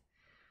release,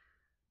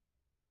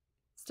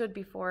 stood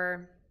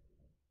before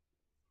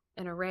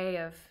an array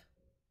of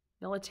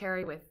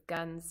military with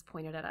guns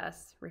pointed at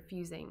us,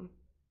 refusing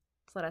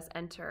to let us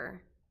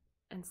enter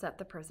and set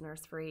the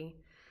prisoners free,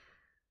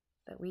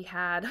 that we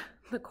had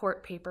the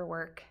court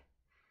paperwork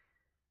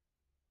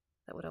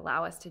that would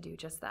allow us to do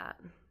just that.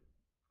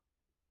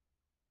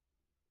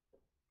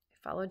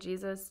 I followed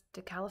Jesus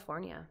to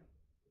California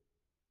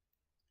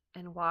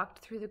and walked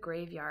through the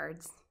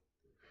graveyards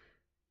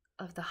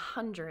of the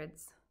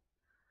hundreds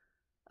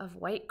of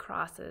white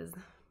crosses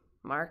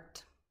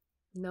marked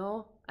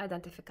 "No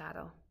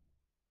identificado."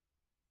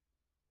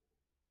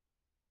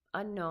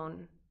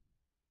 Unknown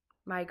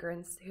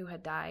migrants who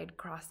had died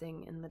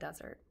crossing in the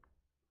desert.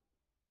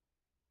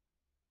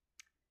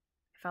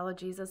 I followed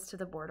Jesus to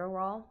the border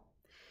wall,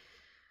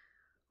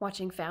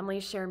 watching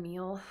families share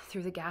meal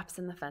through the gaps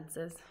in the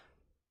fences.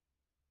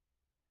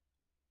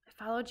 I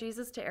followed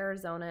Jesus to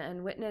Arizona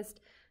and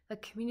witnessed a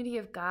community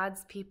of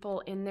God's people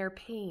in their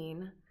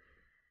pain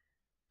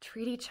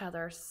treat each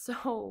other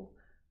so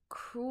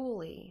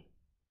cruelly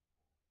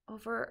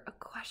over a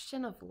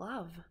question of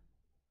love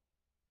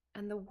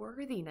and the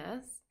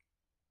worthiness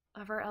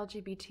of our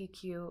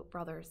LGBTQ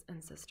brothers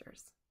and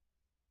sisters.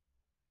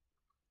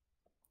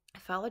 I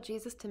followed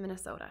Jesus to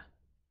Minnesota,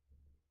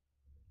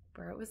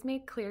 where it was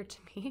made clear to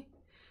me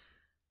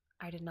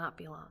I did not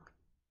belong.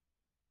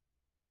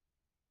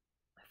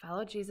 I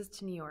followed Jesus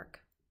to New York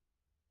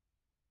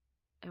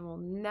and will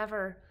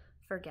never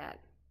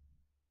forget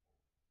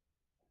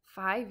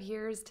 5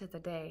 years to the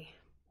day,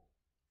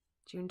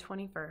 June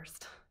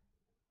 21st,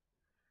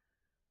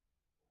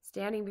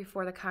 standing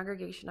before the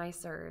congregation I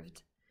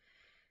served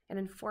and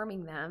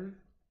informing them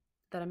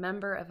that a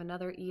member of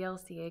another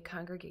ELCA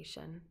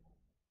congregation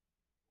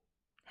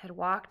had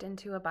walked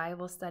into a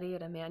Bible study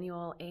at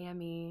Emmanuel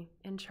AME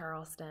in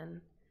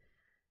Charleston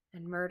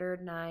and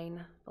murdered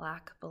 9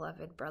 Black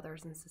beloved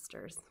brothers and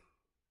sisters.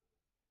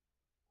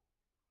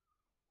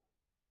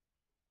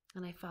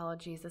 And I followed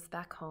Jesus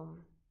back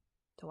home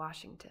to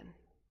Washington.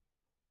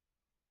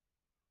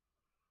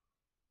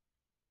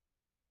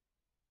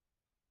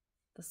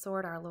 The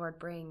sword our Lord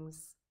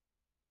brings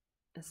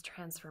is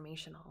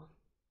transformational,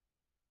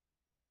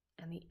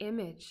 and the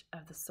image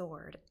of the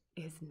sword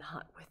is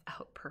not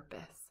without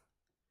purpose.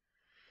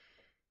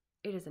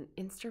 It is an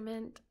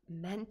instrument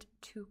meant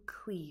to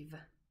cleave,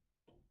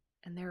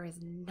 and there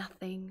is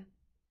nothing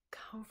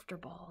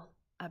comfortable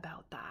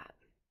about that.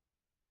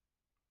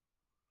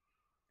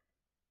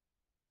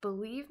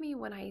 Believe me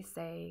when I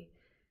say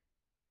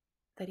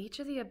that each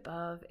of the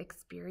above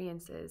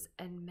experiences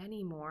and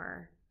many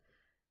more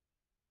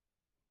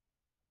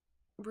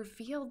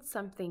revealed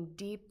something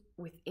deep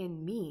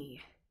within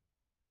me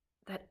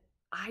that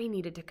I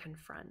needed to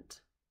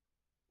confront,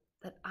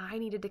 that I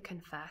needed to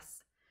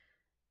confess,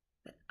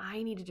 that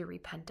I needed to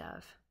repent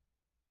of,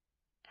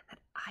 and that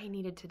I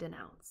needed to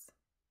denounce.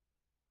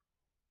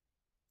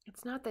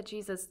 It's not that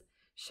Jesus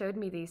showed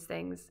me these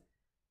things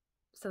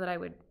so that I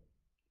would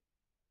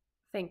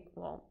think,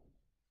 well,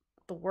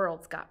 the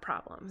world's got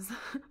problems,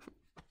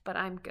 but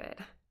I'm good.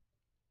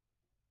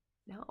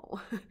 No,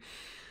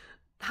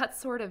 that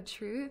sort of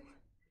truth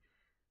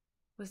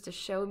was to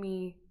show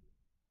me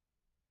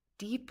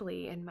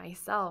deeply in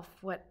myself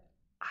what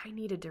I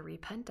needed to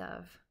repent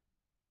of,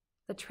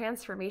 the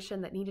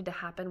transformation that needed to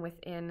happen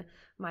within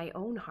my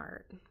own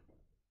heart.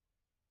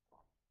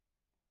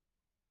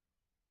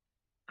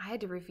 I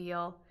had to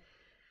reveal,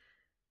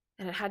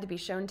 and it had to be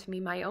shown to me,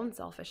 my own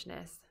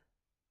selfishness,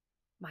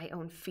 my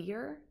own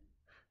fear,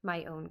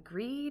 my own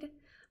greed,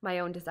 my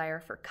own desire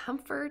for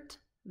comfort,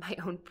 my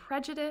own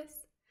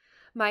prejudice,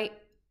 my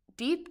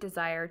deep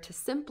desire to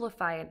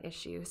simplify an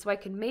issue so I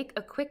can make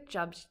a quick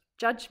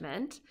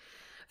judgment,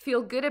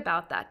 feel good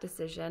about that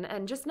decision,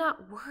 and just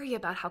not worry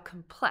about how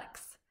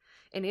complex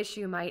an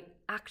issue might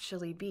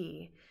actually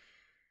be.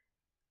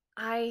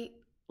 I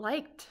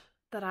liked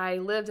that I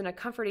lived in a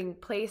comforting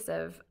place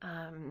of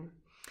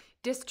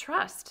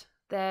distrust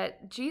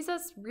that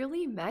Jesus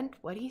really meant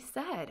what he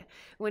said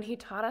when he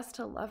taught us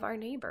to love our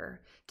neighbor,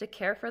 to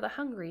care for the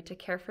hungry, to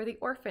care for the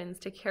orphans,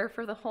 to care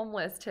for the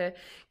homeless, to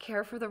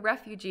care for the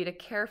refugee, to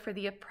care for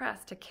the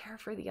oppressed, to care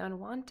for the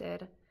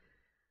unwanted.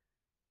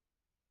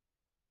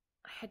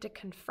 I had to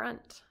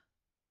confront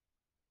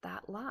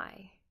that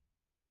lie.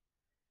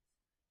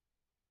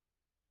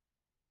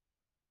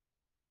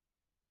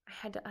 I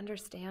had to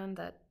understand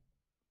that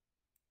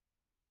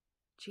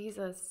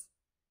Jesus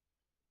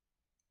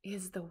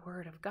is the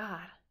Word of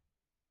God,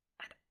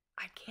 and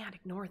I can't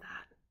ignore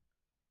that.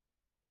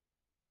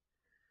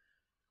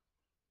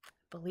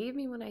 Believe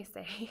me when I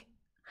say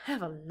I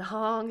have a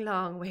long,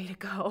 long way to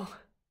go.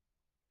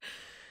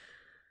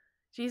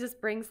 Jesus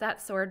brings that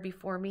sword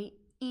before me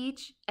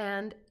each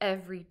and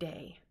every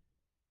day.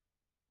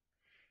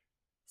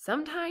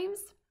 Sometimes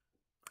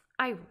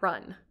I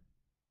run.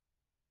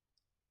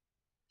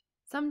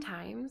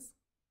 Sometimes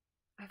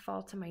I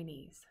fall to my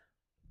knees.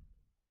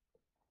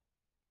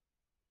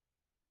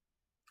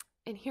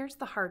 And here's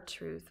the hard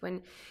truth.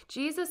 When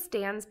Jesus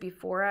stands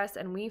before us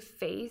and we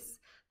face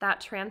that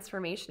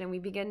transformation and we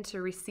begin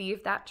to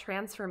receive that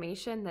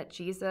transformation that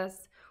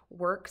Jesus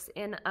works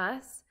in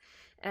us,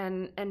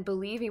 and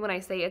believe me when I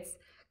say it's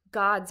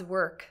God's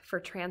work for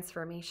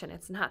transformation.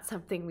 It's not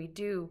something we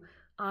do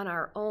on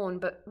our own,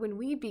 but when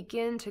we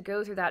begin to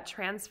go through that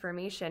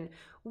transformation,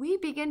 we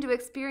begin to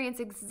experience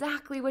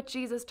exactly what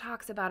Jesus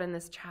talks about in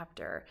this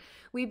chapter.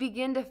 We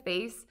begin to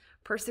face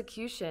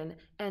persecution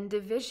and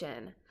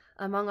division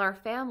among our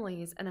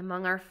families and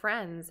among our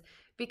friends,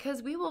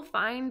 because we will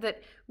find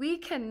that we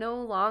can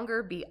no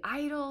longer be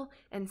idle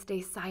and stay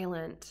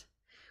silent.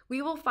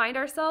 We will find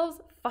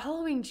ourselves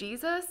following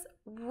Jesus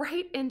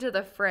right into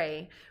the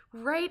fray,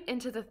 right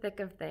into the thick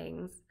of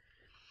things.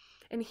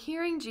 And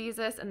hearing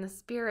Jesus and the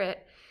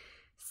Spirit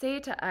say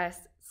to us,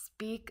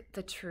 speak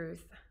the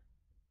truth,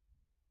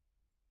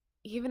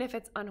 even if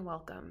it's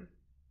unwelcome.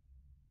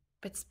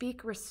 But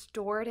speak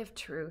restorative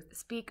truth,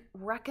 speak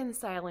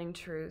reconciling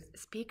truth,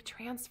 speak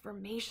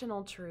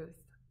transformational truth.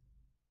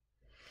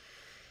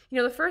 You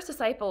know, the first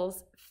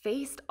disciples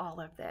faced all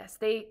of this.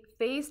 They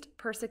faced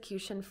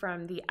persecution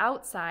from the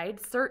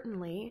outside,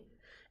 certainly,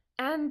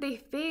 and they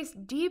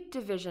faced deep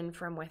division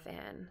from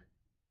within.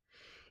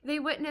 They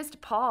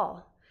witnessed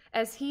Paul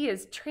as he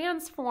is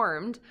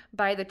transformed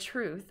by the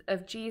truth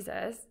of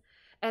Jesus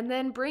and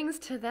then brings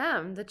to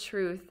them the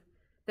truth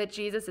that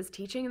Jesus is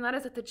teaching, and that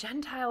is that the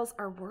Gentiles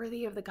are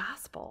worthy of the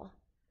gospel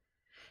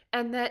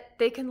and that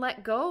they can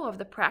let go of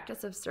the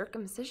practice of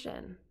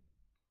circumcision.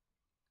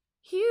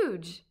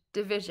 Huge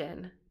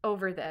division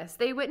over this.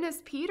 They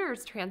witnessed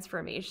Peter's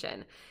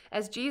transformation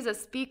as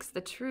Jesus speaks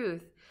the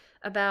truth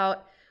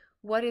about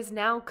what is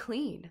now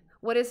clean,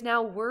 what is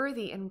now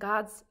worthy in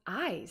God's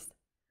eyes,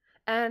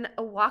 and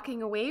a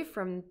walking away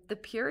from the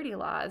purity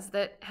laws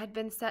that had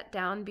been set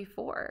down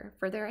before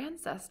for their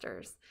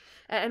ancestors.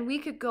 And we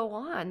could go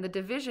on. The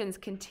divisions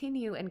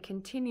continue and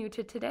continue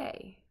to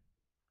today.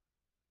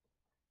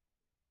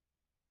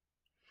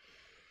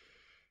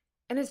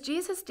 And as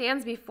Jesus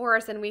stands before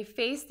us and we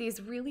face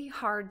these really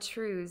hard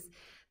truths,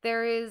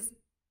 there is,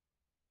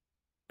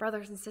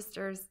 brothers and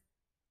sisters,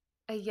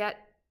 a yet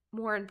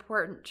more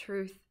important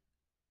truth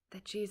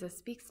that Jesus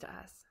speaks to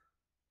us.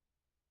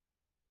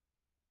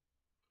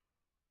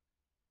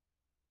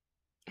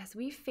 As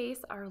we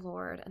face our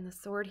Lord and the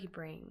sword he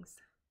brings,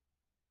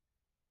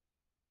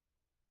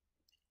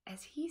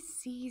 as he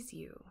sees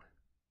you,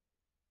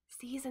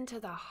 sees into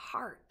the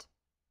heart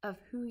of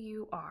who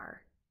you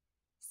are,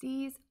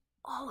 sees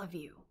all of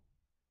you,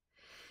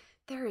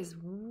 there is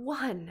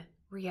one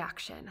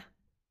reaction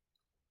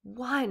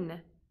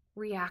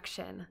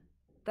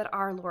that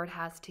our Lord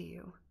has to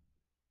you.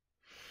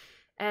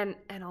 And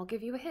I'll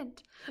give you a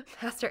hint.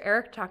 Pastor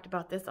Eric talked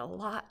about this a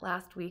lot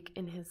last week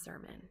in his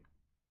sermon.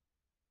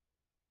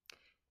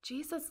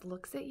 Jesus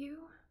looks at you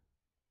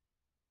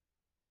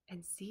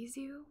and sees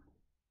you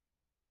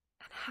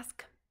and has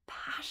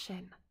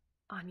compassion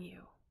on you.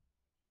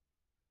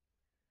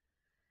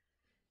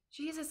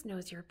 Jesus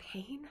knows your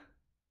pain,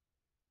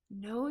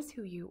 knows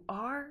who you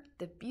are,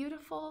 the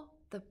beautiful,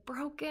 the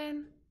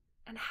broken,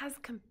 and has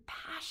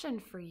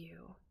compassion for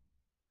you.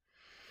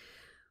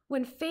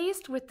 When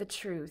faced with the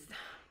truth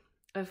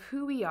of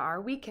who we are,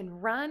 we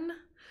can run,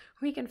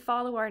 we can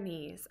follow our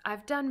knees.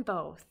 I've done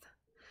both.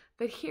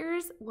 But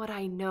here's what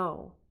I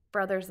know,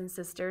 brothers and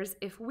sisters.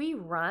 If we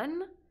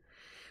run,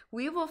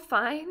 we will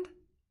find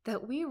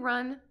that we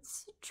run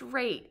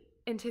straight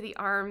into the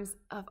arms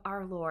of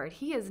our Lord.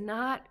 He is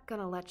not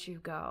going to let you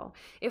go.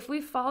 If we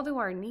fall to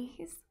our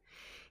knees,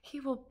 he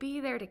will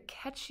be there to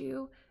catch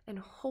you and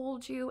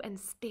hold you and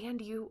stand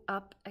you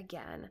up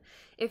again.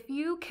 If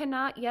you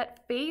cannot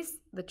yet face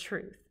the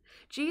truth,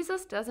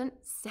 Jesus doesn't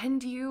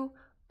send you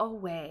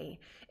away.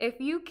 If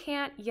you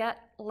can't yet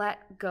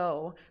let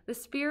go, the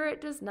Spirit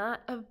does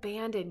not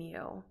abandon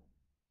you.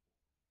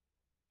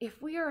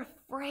 If we are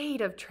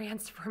afraid of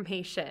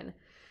transformation,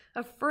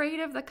 afraid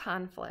of the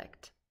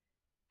conflict,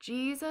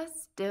 Jesus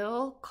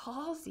still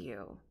calls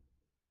you.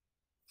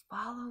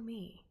 Follow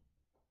me.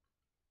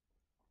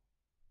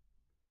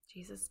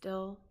 Jesus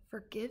still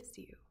forgives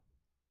you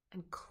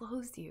and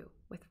clothes you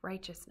with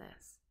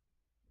righteousness.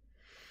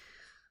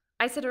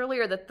 I said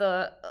earlier that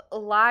the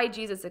lie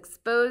Jesus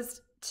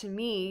exposed to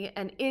me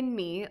and in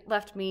me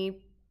left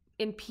me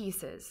in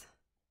pieces.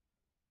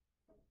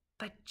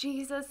 But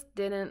Jesus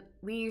didn't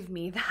leave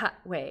me that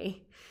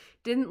way,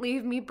 didn't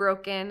leave me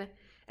broken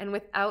and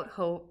without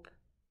hope.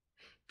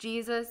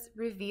 Jesus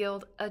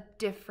revealed a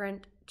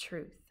different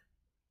truth.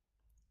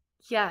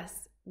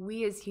 Yes,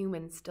 we as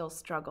humans still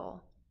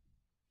struggle,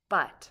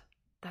 but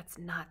that's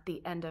not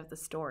the end of the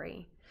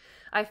story.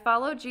 I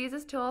followed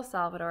Jesus to El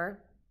Salvador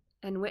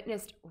and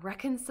witnessed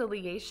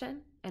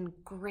reconciliation and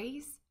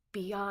grace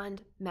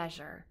beyond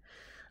measure.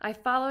 I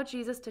followed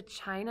Jesus to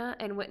China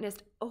and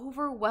witnessed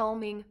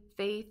overwhelming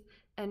faith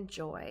and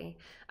joy.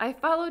 I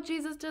followed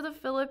Jesus to the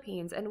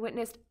Philippines and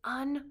witnessed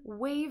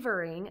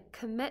unwavering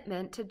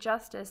commitment to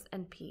justice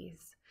and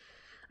peace.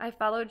 I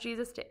followed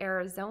Jesus to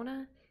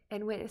Arizona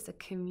and witnessed a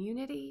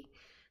community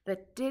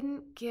that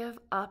didn't give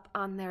up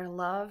on their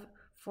love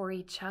for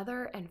each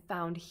other and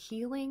found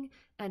healing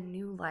and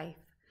new life.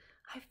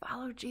 I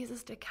followed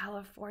Jesus to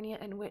California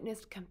and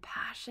witnessed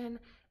compassion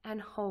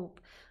and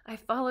hope. I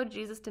followed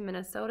Jesus to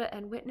Minnesota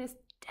and witnessed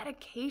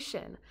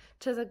dedication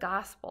to the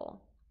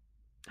gospel.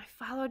 I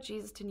followed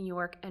Jesus to New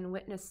York and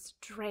witnessed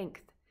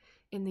strength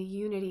in the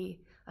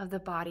unity of the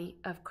body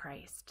of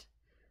Christ.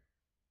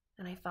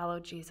 And I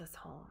followed Jesus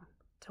home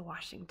to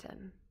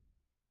Washington.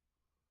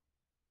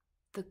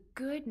 The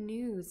good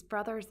news,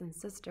 brothers and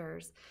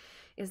sisters,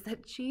 is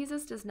that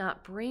Jesus does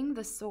not bring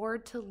the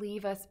sword to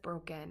leave us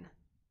broken.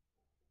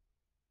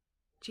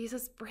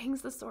 Jesus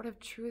brings the sword of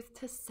truth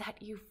to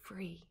set you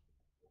free,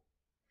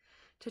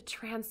 to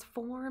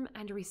transform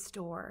and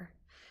restore,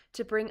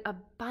 to bring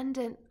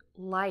abundant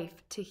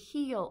life, to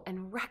heal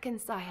and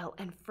reconcile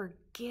and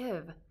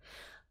forgive.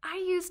 I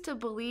used to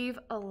believe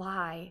a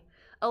lie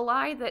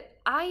that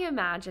I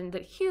imagined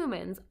that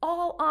humans,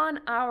 all on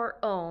our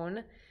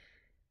own,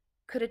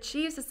 could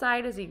achieve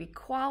societies of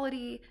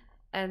equality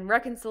and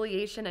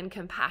reconciliation and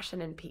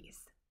compassion and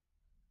peace.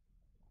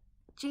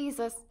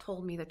 Jesus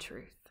told me the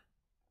truth.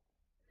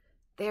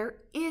 There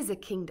is a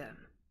kingdom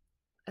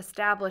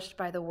established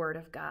by the word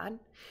of God.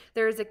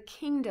 There is a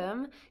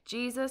kingdom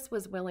Jesus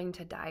was willing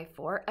to die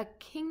for, a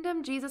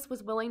kingdom Jesus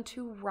was willing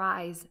to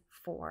rise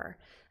for,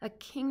 a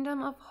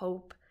kingdom of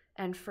hope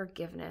and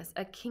forgiveness,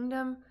 a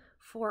kingdom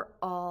for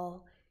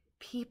all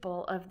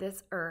people of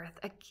this earth,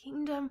 a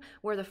kingdom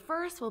where the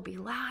first will be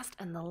last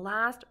and the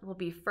last will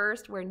be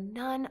first, where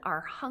none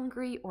are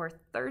hungry or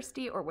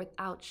thirsty or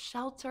without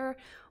shelter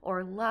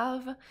or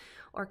love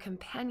or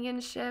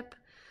companionship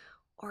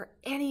or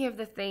any of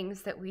the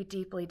things that we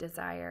deeply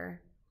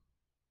desire.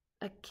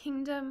 A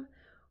kingdom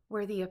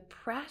where the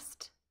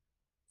oppressed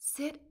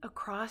sit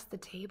across the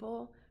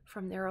table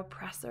from their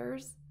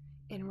oppressors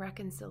in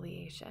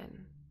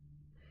reconciliation.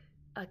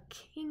 A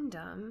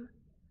kingdom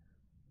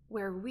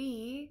where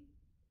we,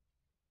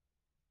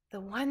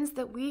 the ones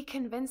that we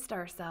convinced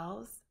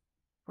ourselves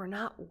were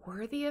not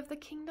worthy of the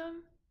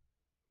kingdom,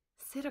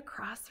 sit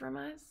across from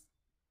us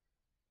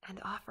and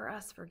offer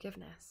us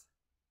forgiveness.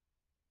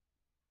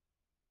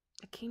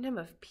 A kingdom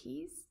of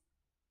peace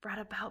brought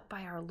about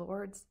by our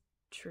Lord's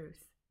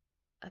truth.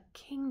 A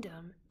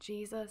kingdom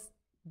Jesus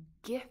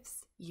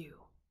gifts you.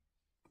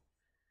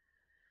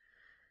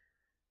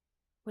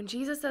 When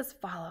Jesus says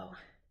follow,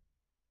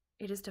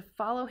 it is to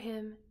follow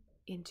him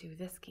into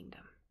this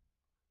kingdom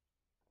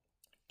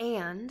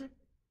and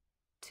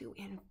to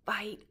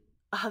invite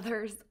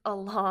others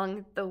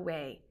along the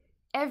way.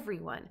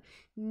 Everyone,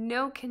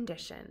 no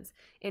conditions.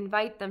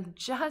 Invite them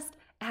just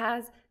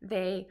as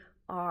they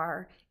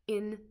are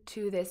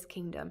into this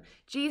kingdom.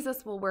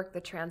 Jesus will work the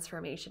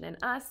transformation in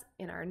us,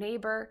 in our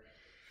neighbor.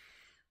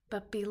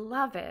 But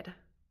beloved,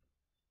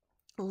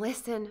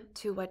 listen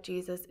to what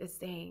Jesus is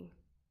saying.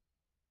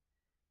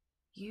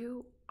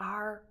 You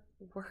are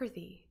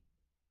worthy.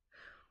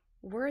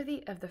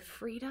 Worthy of the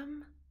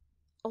freedom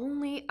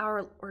only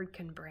our Lord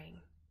can bring.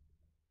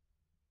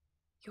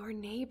 Your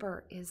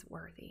neighbor is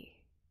worthy.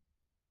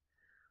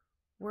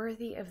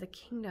 Worthy of the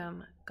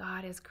kingdom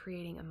God is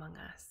creating among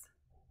us.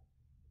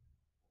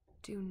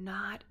 Do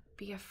not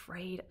be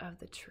afraid of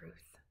the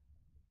truth.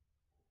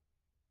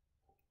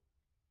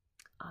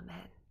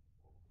 Amen.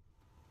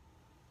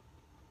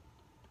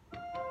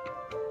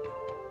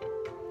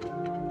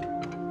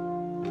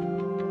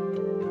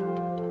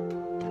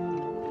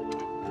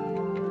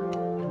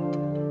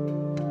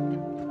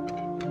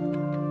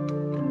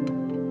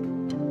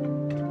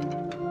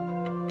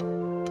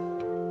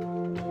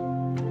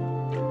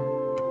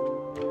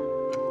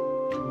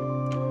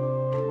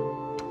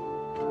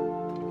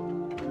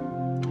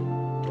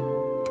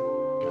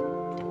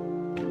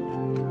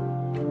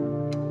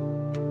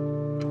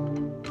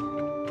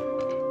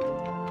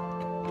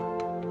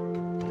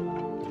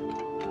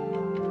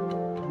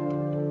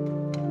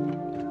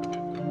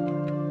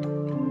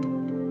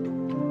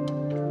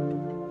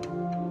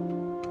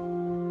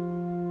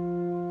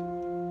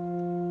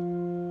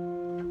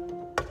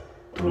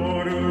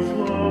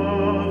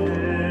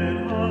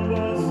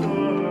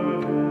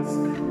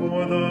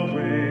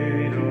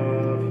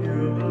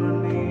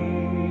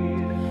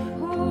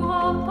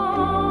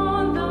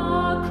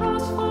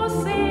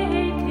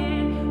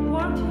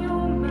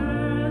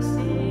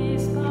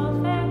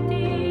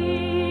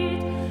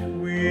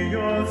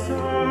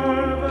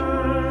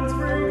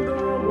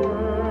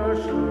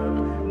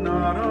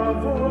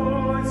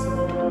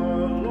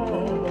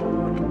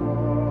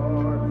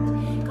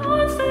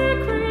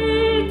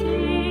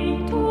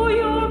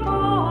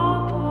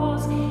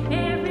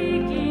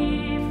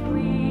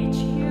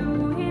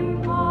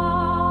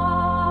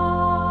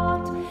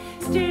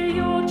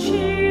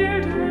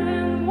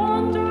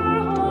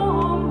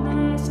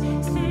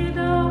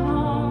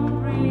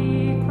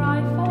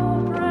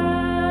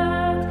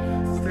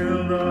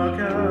 Still the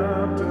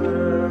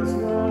captives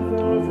love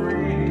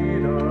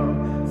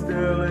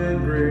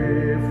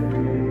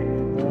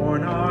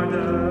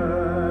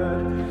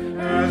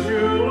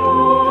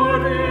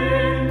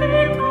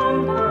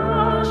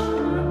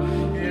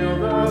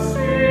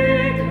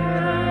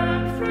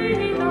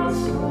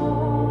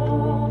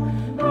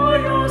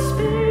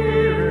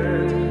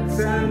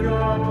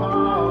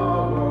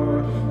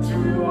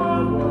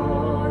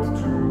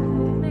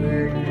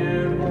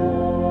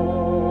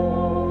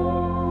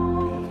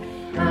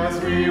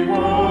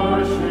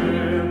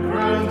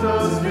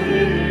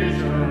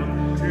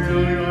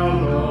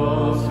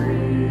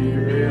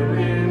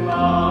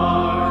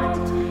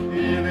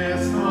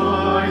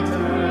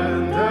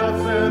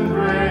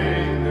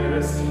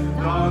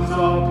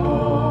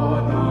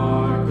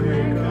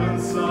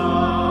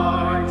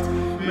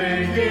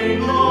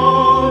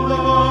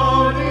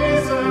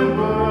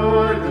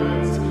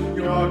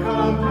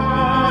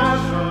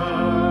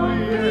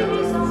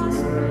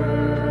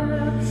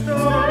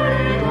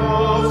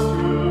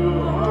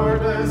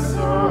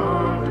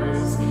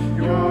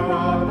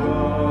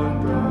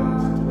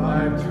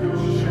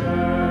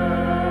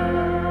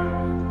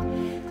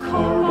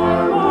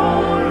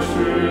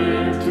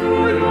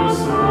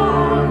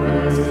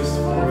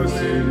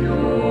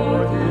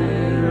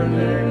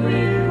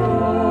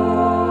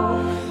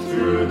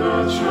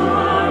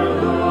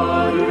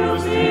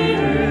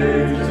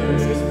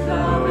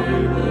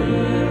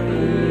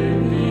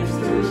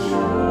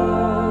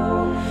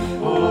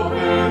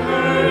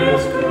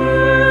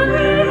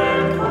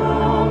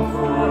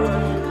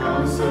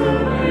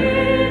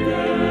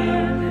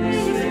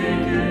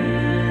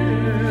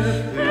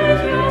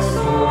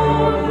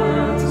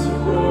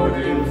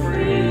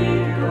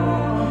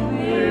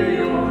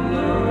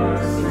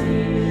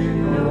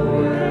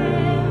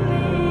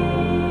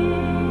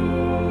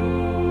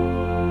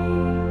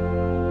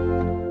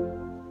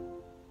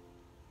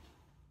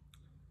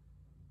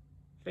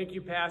Thank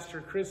you,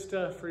 Pastor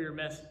Krista, for your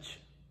message.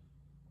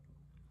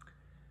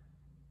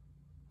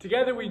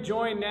 Together we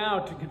join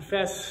now to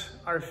confess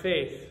our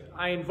faith.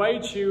 I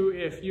invite you,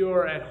 if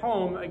you're at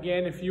home,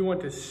 again, if you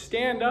want to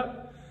stand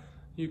up,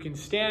 you can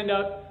stand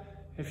up.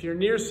 If you're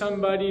near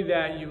somebody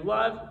that you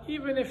love,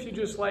 even if you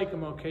just like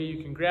them, okay,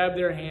 you can grab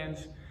their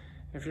hands.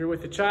 If you're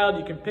with a child,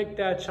 you can pick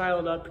that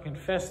child up and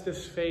confess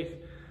this faith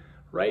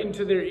right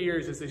into their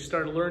ears as they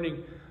start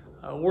learning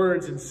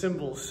words and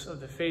symbols of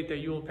the faith that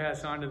you will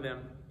pass on to them.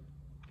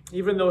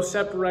 Even though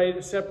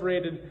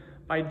separated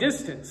by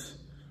distance,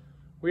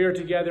 we are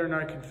together in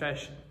our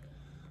confession.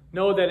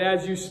 Know that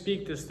as you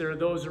speak this, there are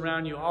those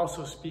around you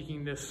also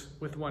speaking this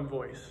with one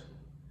voice.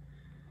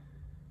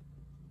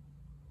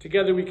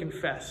 Together we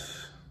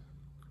confess.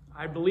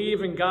 I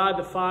believe in God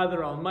the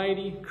Father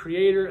Almighty,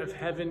 creator of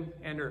heaven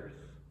and earth.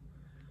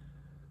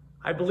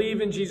 I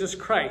believe in Jesus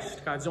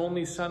Christ, God's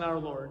only Son, our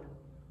Lord,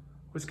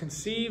 who was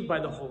conceived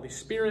by the Holy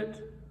Spirit,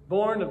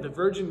 born of the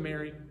Virgin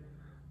Mary,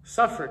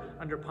 suffered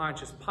under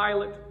Pontius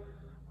Pilate,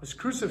 was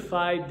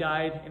crucified,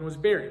 died, and was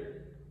buried.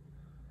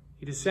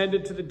 He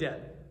descended to the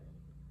dead.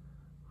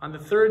 On the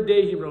third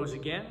day he rose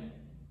again.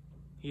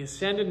 He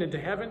ascended into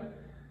heaven.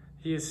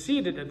 He is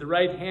seated at the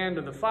right hand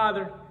of the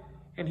Father,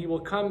 and he will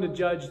come to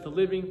judge the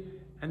living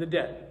and the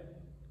dead.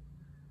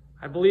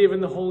 I believe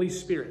in the Holy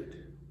Spirit,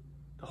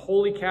 the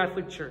Holy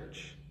Catholic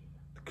Church,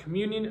 the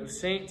communion of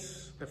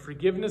saints, the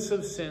forgiveness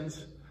of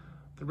sins,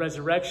 the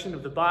resurrection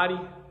of the body,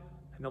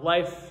 and the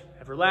life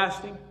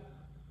everlasting.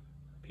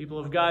 People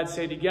of God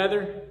say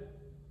together,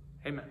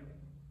 Amen.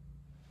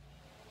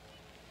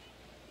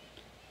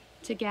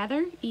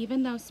 Together,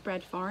 even though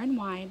spread far and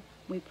wide,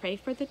 we pray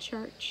for the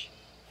church,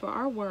 for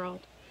our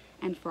world,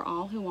 and for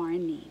all who are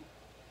in need.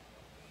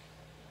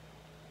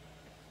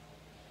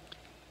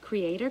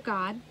 Creator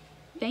God,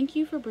 thank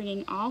you for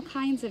bringing all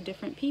kinds of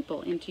different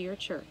people into your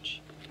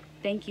church.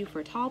 Thank you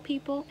for tall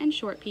people and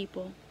short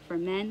people, for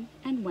men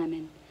and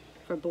women,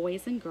 for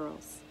boys and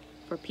girls,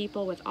 for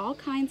people with all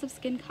kinds of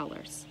skin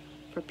colors,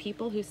 for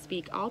people who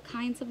speak all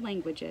kinds of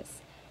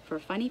languages, for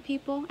funny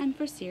people and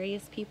for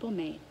serious people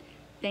made.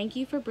 Thank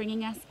you for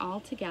bringing us all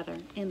together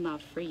in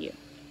love for you.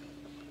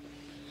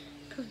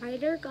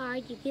 Provider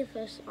God, you give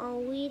us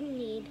all we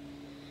need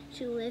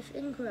to live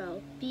and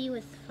grow. Be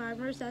with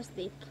farmers as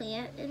they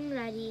plant and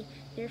ready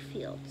their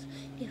fields.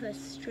 Give us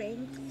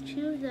strength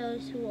to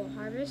those who will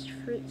harvest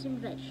fruits and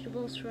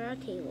vegetables for our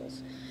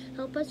tables.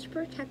 Help us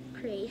protect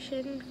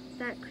creation,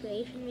 that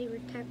creation may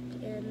protect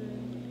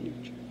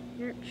and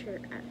nurture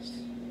us.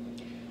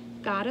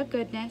 God of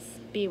goodness,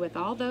 be with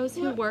all those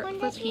who work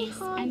for peace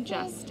and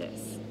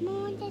justice.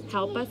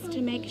 Help us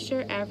to make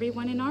sure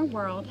everyone in our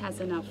world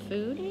has enough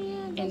food,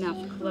 enough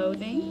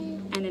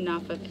clothing, and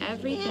enough of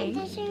everything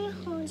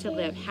to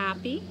live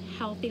happy,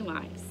 healthy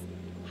lives.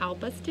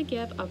 Help us to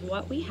give of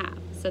what we have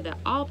so that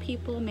all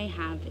people may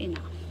have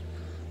enough.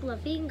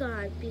 Loving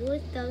God, be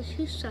with those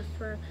who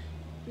suffer.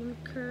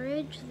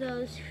 Encourage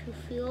those who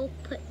feel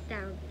put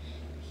down.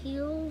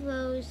 Heal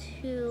those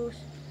who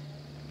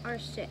are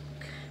sick.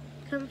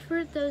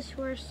 Comfort those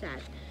who are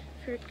sad.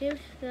 Forgive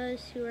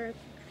those who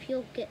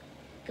feel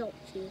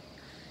guilty.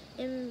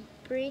 And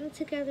bring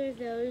together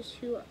those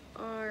who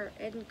are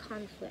in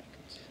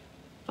conflict.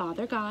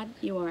 Father God,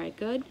 you are a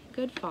good,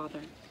 good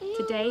Father.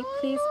 Today,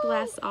 please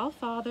bless all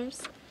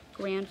fathers,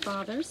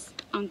 grandfathers,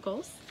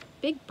 uncles,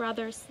 big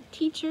brothers,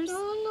 teachers,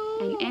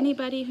 and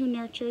anybody who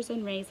nurtures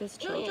and raises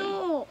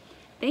children.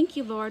 Thank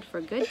you, Lord,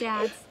 for good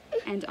dads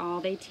and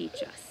all they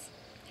teach us.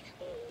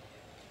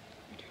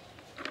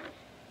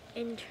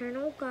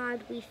 Eternal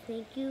God, we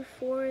thank you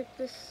for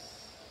the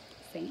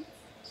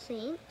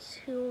saints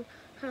who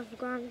have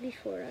gone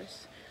before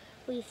us.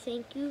 We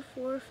thank you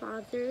for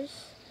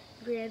fathers,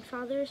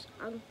 grandfathers,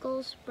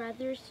 uncles,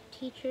 brothers,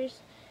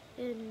 teachers,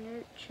 and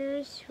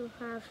nurturers who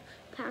have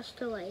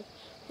passed away.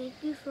 Thank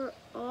you for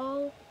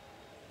all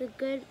the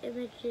good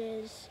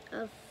images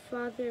of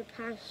Father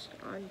passed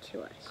on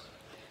to us.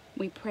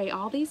 We pray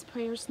all these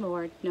prayers,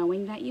 Lord,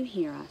 knowing that you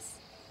hear us.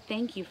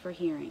 Thank you for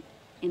hearing.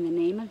 In the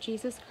name of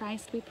Jesus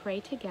Christ, we pray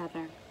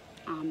together.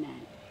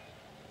 Amen.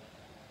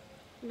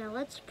 Now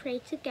let's pray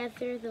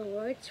together the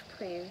Lord's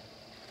Prayer.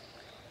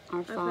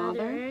 Our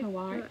Father, who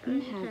art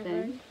in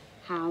heaven,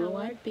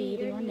 hallowed be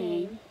your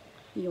name.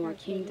 Your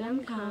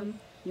kingdom come,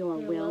 your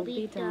will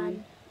be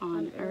done,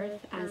 on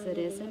earth as it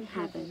is in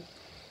heaven.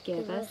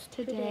 Give us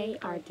today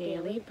our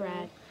daily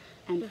bread,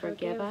 and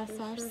forgive us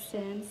our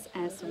sins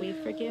as we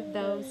forgive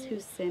those who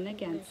sin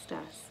against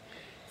us.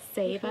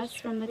 Save us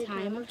from the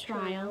time of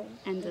trial,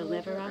 and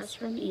deliver us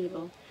from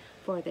evil.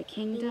 For the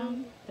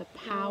kingdom, the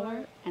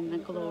power, and the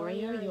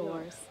glory are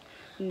yours,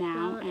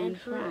 now and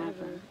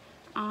forever.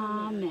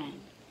 Amen.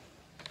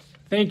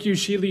 Thank you,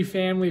 SHLC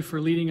family, for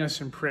leading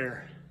us in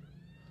prayer.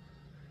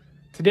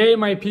 Today,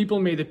 my people,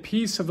 may the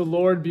peace of the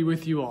Lord be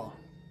with you all.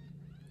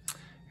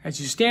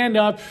 As you stand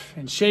up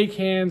and shake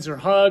hands or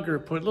hug or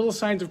put little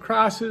signs of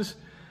crosses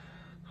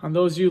on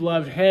those you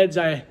loved heads,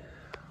 I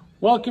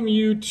welcome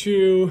you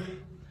to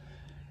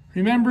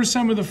remember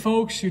some of the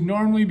folks you'd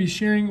normally be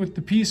sharing with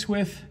the peace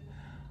with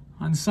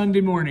on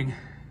Sunday morning.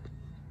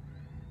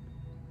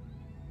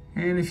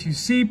 And if you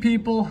see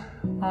people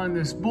on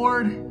this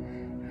board,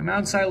 I'm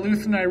outside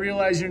Lutheran, I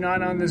realize you're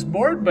not on this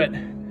board, but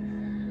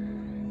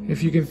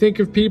if you can think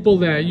of people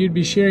that you'd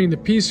be sharing the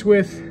peace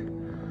with,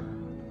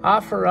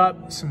 offer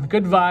up some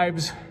good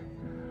vibes,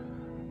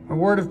 a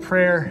word of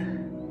prayer,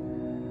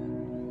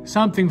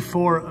 something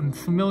for a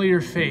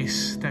familiar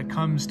face that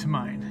comes to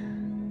mind.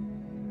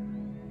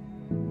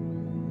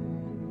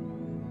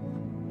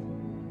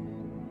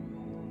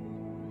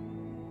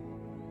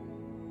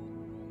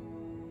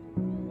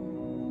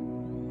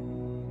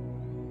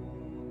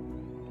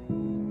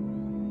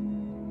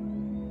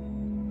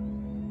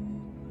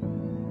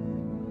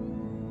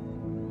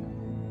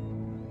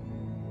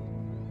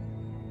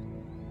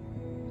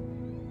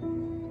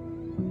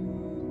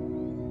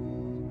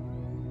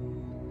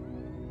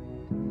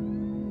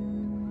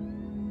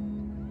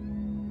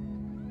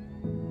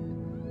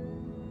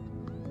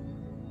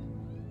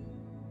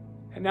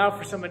 And now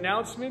for some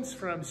announcements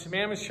from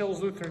Sammamish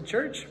Hills Lutheran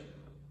Church.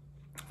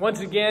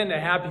 Once again, a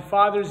happy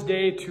Father's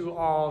Day to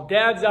all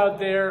dads out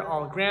there,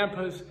 all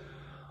grandpas,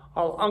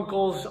 all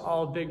uncles,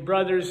 all big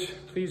brothers.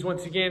 Please,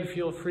 once again,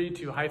 feel free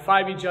to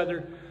high-five each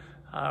other,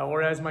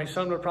 or as my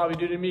son would probably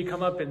do to me,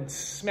 come up and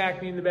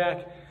smack me in the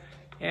back,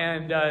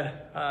 and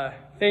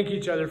thank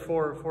each other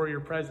for your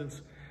presence,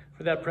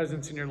 for that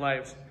presence in your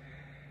lives.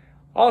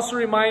 Also a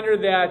reminder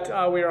that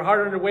we are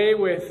hard underway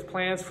with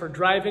plans for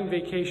Drive-In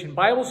Vacation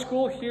Bible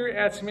School here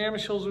at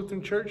Sammamish Hills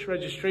Lutheran Church.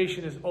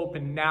 Registration is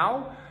open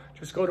now.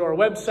 Just go to our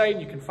website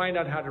and you can find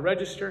out how to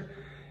register.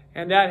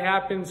 And that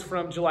happens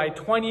from July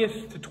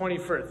 20th to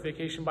 21st.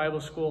 Vacation Bible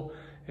School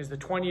is the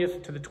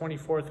 20th to the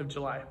 24th of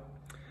July.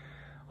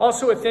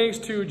 Also a thanks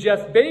to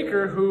Jeff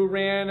Baker, who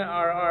ran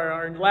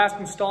our last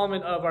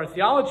installment of our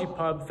Theology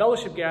Pub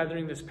Fellowship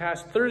Gathering this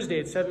past Thursday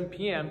at 7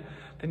 p.m.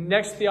 The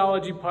next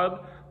Theology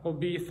Pub will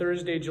be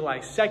Thursday, July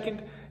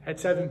 2nd at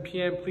 7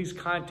 p.m. Please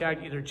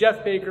contact either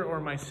Jeff Baker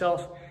or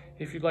myself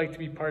if you'd like to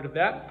be part of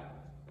that.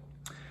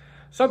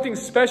 Something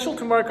special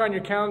to mark on your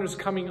calendars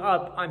coming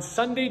up on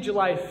Sunday,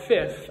 July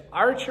 5th.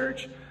 Our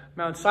church,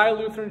 Mount Si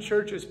Lutheran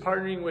Church, is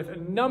partnering with a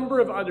number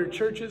of other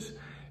churches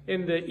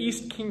in the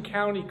East King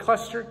County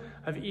cluster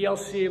of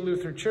ELCA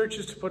Lutheran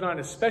churches to put on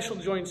a special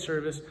joint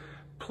service.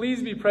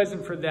 Please be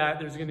present for that.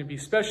 There's going to be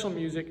special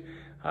music,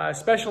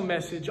 special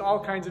message, all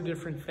kinds of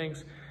different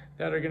things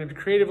that are going to be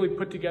creatively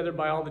put together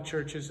by all the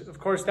churches. Of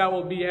course, that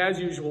will be, as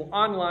usual,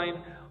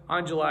 online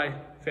on July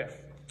 5th.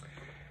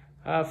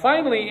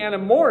 Finally, Anna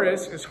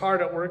Morris is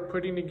hard at work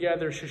putting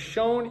together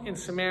Shoshone and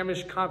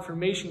Sammamish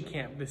Confirmation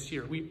Camp this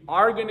year. We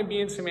are going to be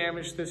in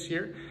Sammamish this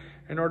year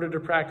in order to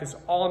practice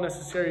all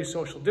necessary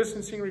social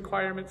distancing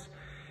requirements.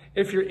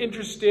 If you're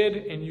interested,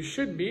 and you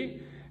should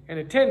be, in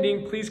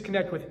attending, please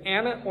connect with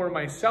Anna or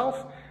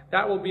myself.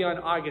 That will be on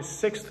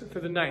August 6th to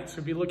the 9th,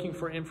 so be looking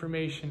for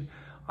information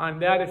on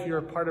that if you're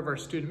a part of our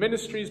student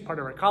ministries, part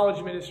of our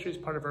college ministries,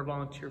 part of our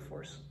volunteer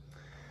force.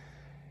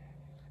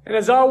 And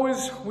as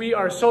always, we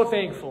are so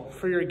thankful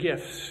for your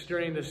gifts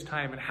during this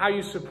time and how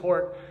you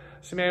support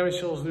Sammamish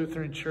Hills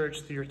Lutheran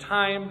Church through your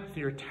time,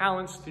 through your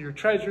talents, through your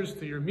treasures,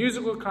 through your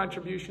musical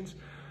contributions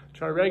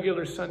to our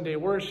regular Sunday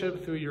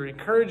worship, through your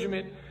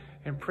encouragement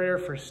and prayer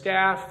for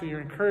staff, through your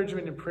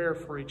encouragement and prayer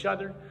for each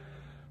other.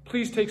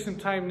 Please take some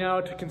time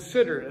now to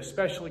consider a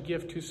special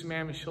gift to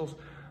Sammamish Hills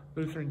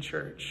Lutheran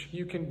Church.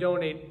 You can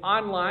donate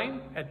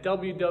online at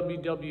www.shlc.org,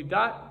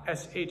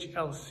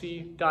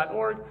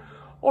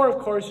 or of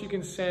course you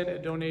can send a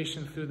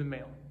donation through the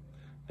mail.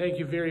 Thank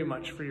you very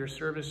much for your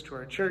service to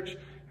our church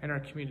and our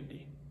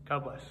community.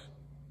 God bless.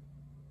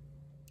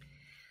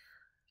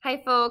 Hi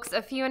folks,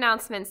 a few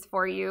announcements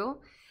for you.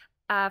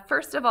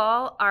 First of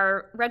all,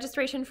 our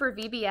registration for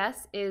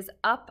VBS is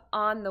up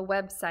on the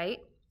website.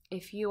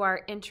 If you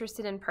are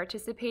interested in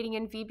participating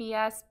in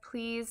VBS,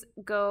 please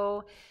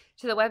go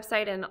to the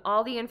website and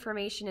all the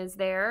information is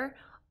there.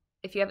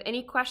 If you have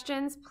any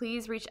questions,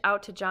 please reach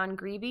out to John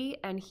Grebe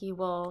and he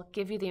will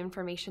give you the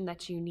information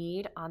that you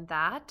need on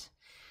that.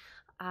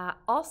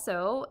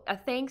 Also, a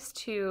thanks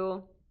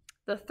to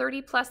the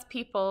 30+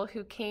 people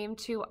who came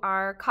to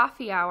our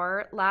coffee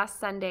hour last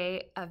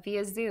Sunday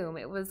via Zoom.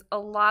 It was a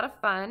lot of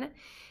fun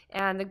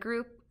and the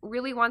group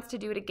really wants to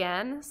do it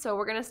again. So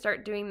we're going to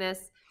start doing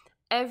this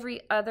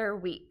every other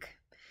week.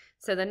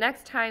 So the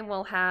next time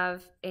we'll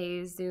have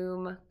a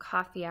Zoom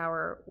coffee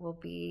hour will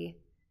be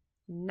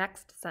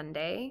next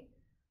Sunday,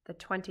 the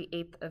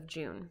 28th of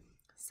June.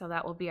 So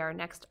that will be our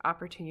next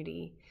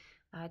opportunity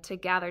to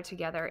gather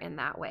together in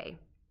that way.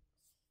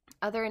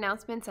 Other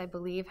announcements, I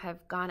believe,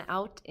 have gone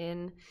out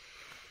in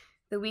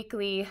the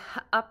weekly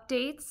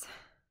updates.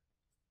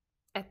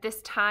 At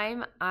this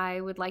time,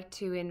 I would like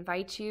to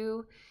invite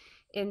you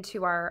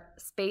into our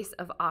space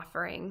of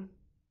offering.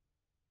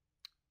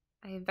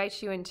 I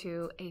invite you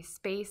into a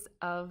space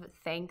of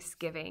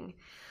thanksgiving,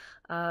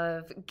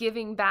 of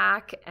giving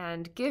back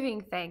and giving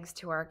thanks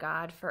to our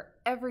God for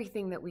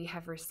everything that we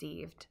have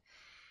received.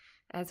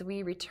 As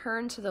we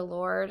return to the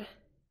Lord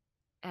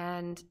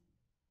and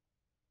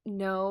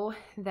know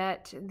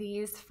that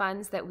these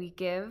funds that we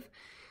give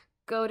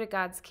go to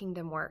God's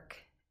kingdom work.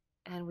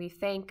 And we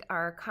thank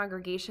our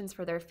congregations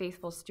for their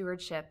faithful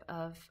stewardship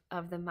of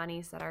the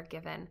monies that are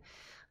given.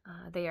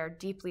 They are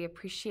deeply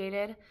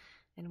appreciated,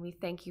 and we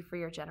thank you for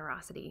your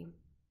generosity.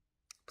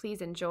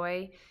 Please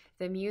enjoy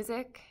the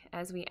music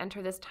as we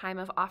enter this time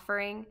of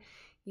offering.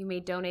 You may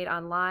donate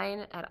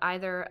online at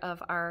either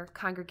of our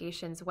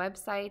congregation's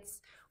websites,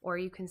 or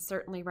you can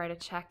certainly write a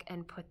check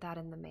and put that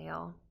in the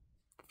mail.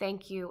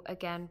 Thank you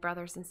again,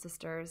 brothers and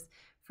sisters,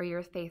 for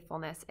your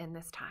faithfulness in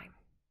this time.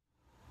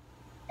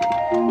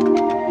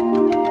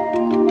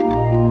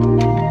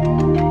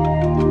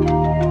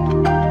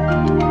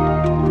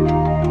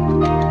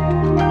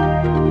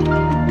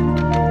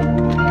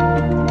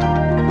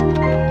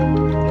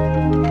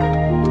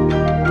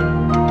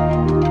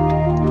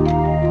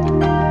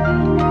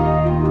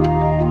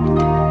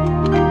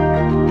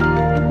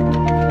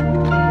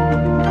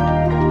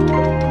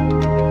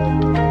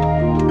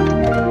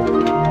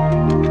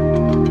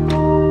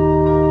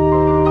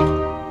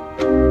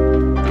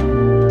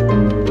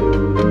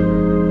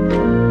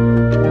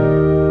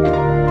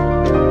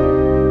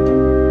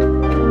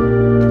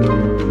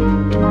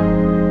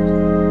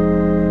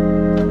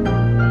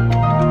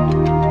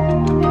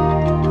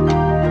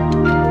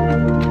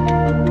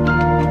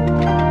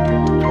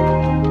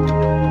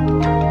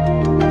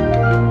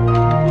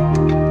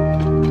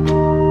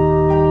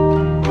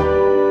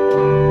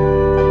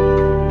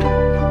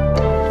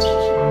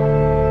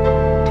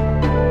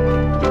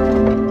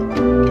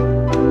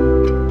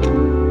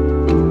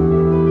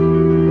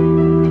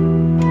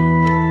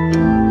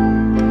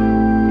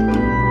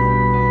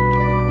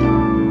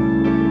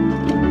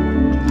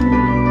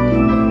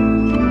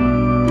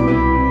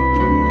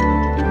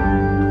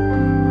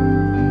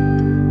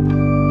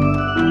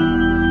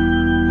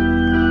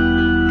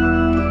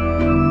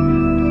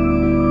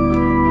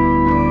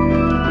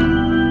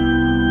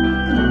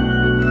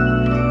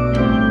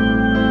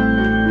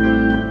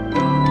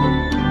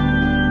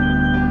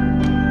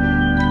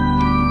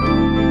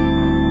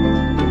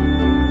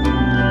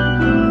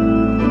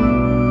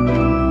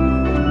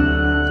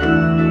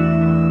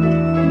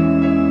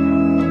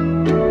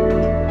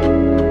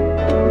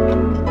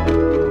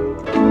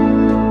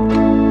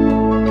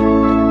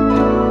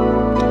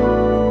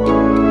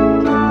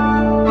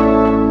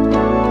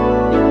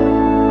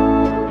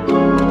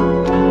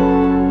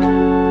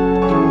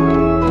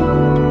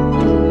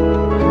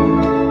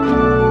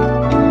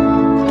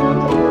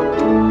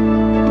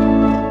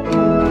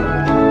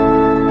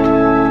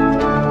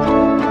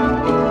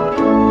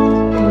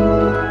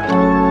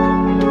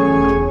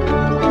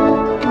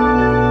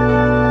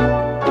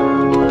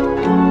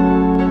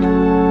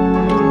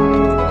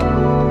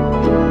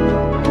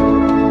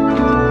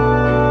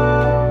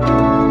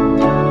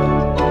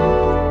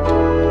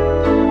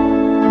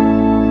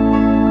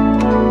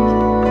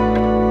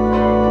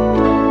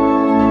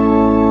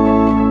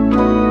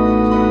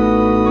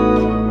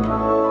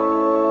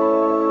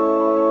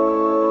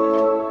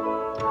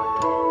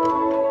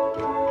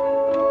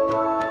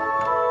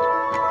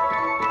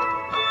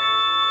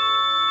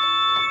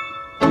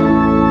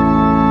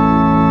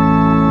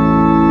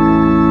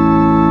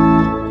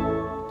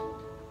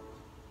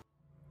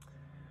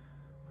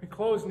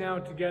 Close now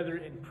together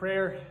in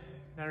prayer,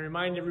 and I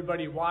remind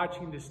everybody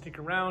watching to stick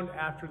around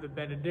after the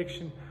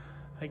benediction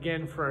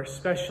again for our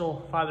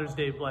special Father's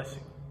Day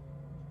blessing.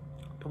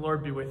 The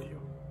Lord be with you.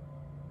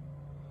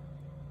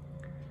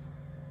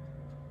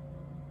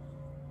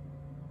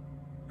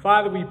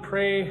 Father, we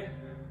pray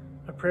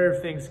a prayer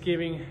of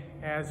thanksgiving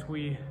as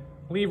we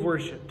leave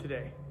worship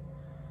today.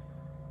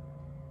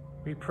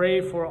 We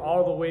pray for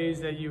all the ways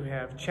that you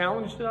have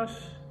challenged us,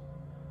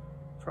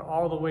 for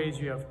all the ways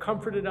you have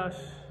comforted us,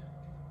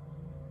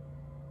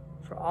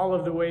 for all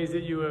of the ways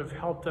that you have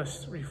helped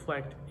us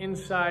reflect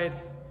inside,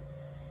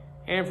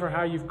 and for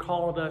how you've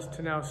called us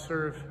to now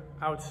serve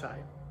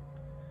outside.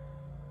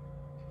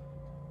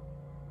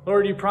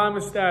 Lord, you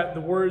promised that the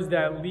words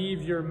that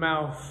leave your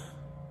mouth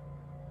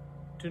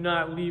do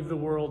not leave the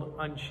world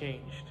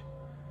unchanged.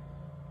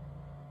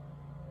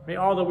 May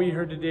all that we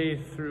heard today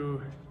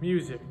through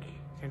music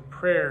and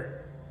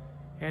prayer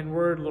and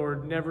word,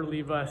 Lord, never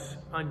leave us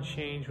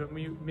unchanged, but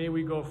may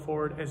we go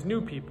forward as new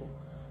people,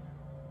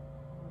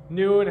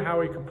 new in how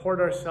we comport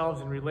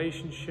ourselves in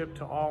relationship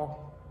to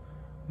all,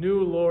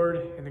 new, Lord,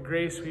 in the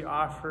grace we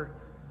offer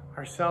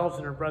ourselves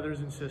and our brothers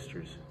and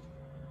sisters.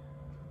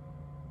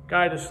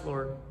 Guide us,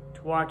 Lord,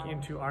 to walk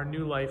into our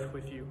new life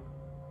with you.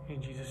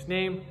 In Jesus'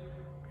 name,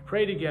 we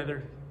pray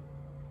together.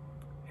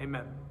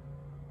 Amen.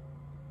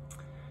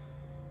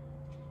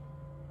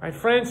 My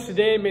friends,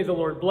 today may the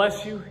Lord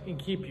bless you and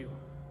keep you.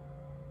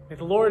 May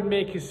the Lord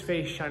make his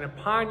face shine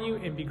upon you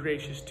and be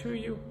gracious to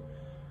you.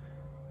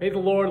 May the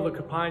Lord look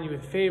upon you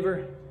with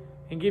favor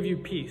and give you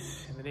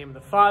peace. In the name of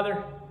the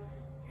Father,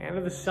 and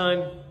of the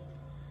Son,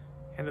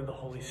 and of the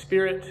Holy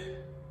Spirit.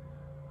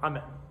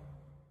 Amen.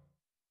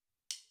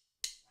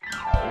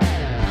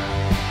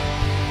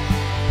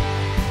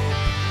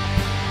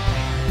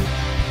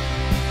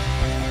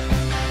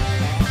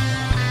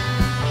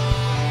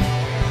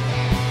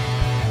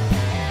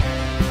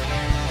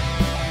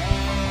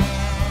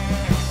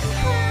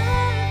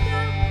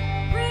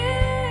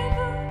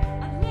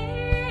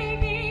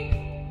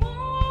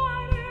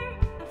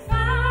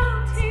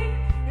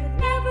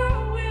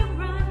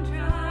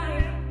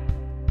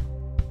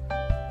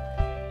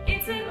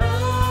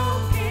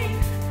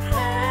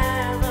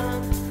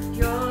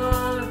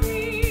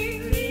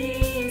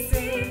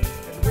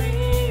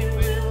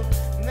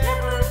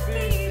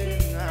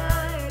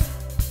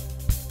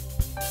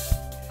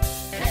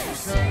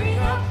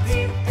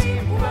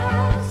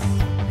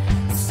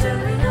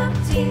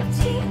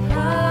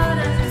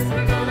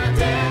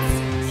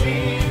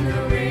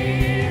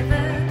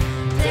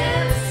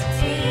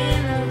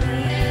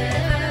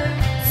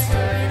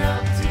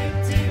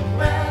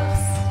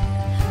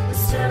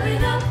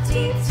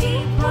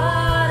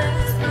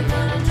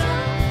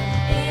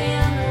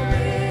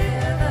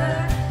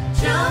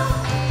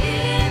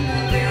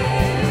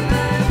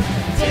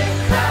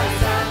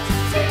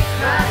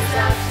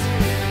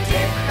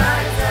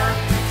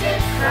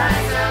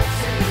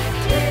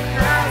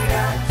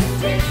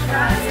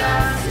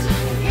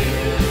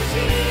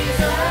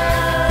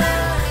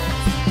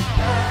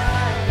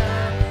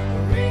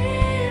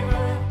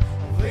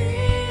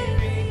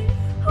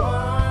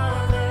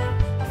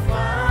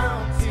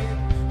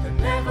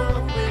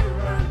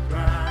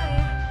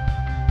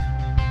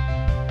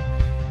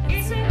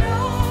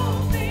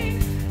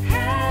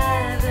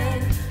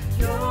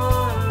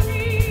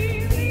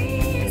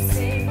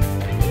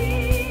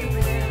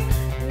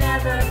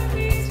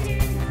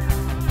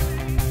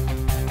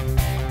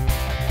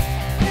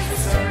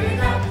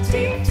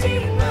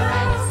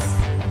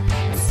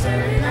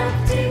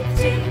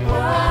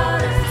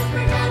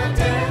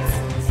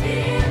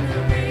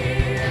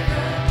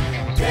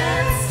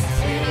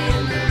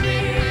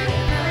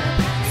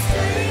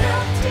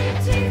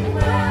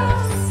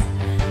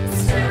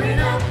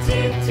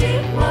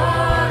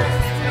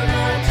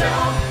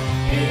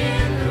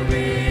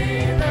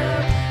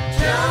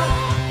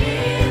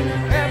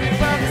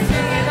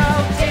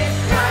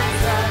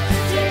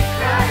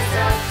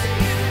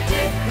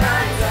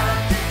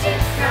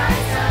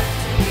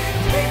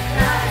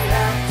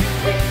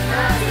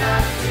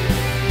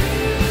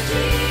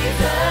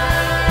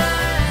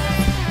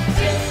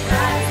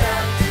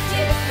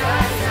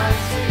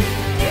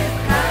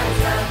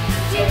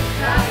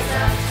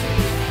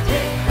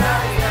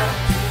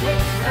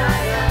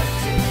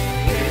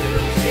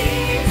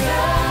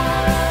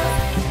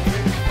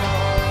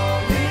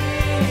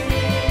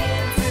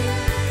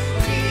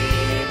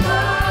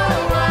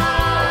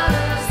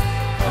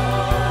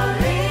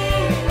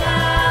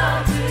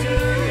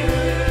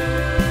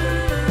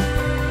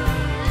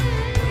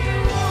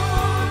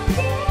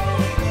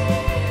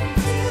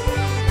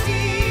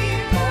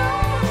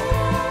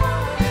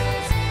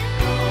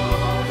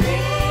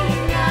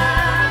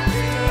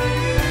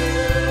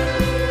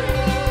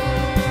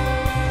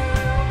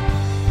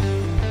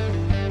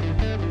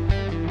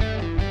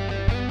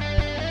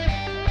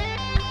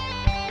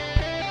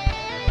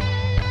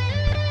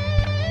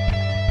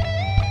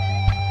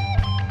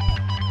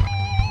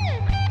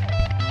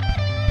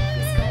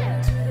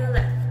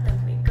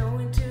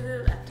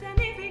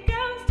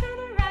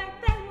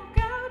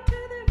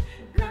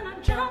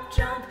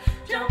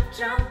 Shout,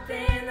 shout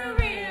in the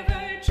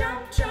river.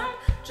 Shout, shout,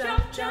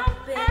 shout,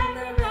 shout.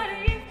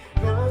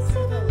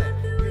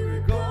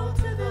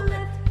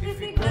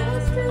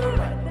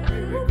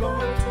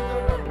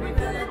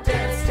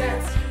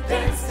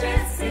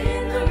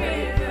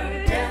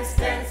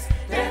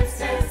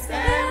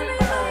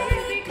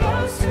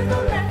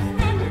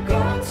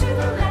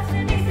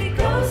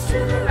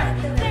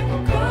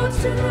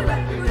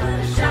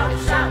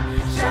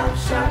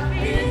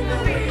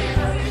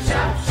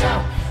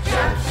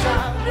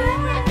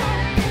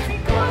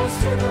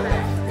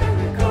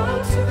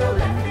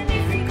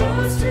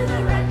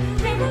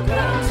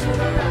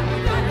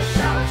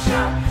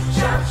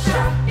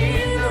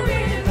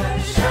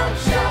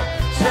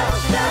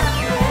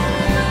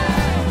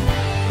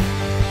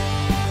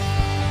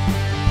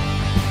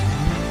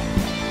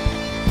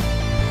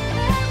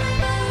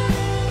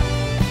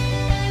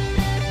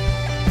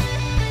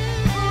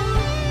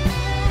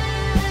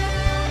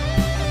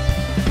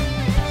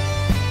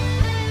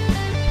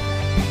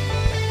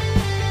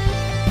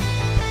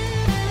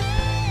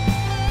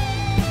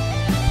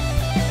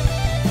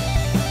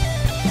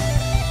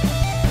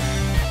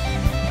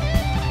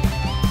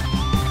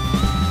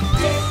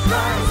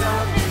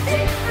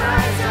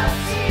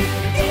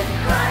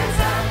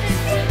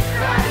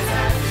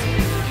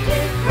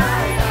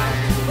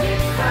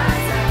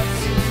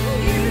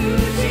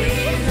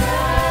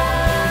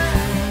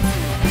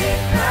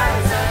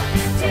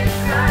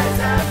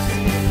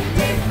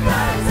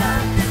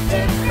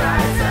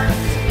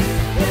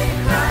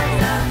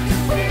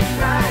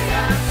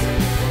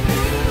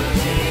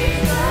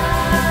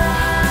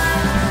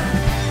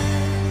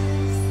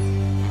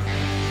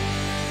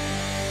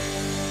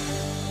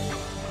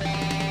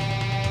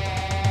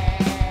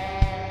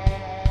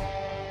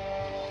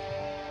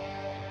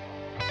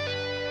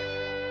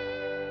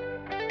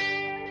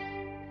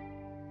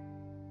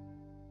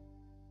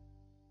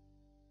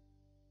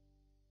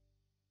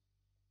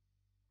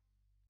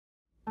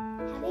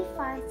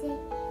 Father.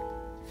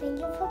 Thank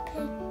you for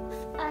playing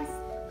with us.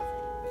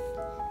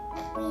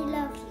 We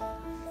love you.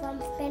 From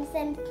Spence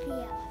and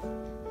Thea.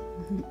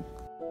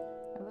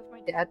 I love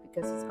my dad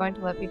because he's going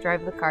to let me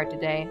drive the car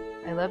today.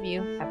 I love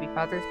you. Happy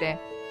Father's Day.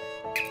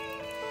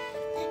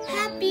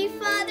 Happy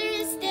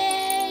Father's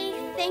Day.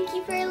 Thank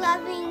you for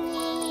loving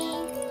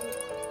me.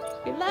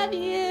 We love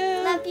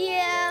you. Love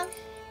you.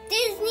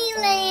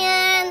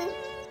 Disneyland.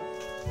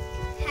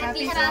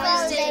 Happy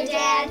Father's Day,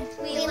 Dad.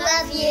 We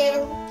love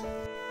you.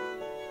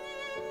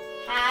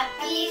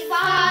 Happy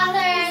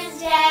Father's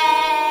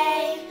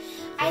Day.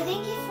 I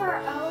thank you for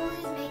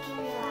always making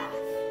me laugh.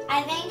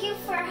 I thank you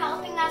for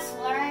helping us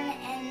learn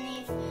in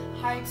these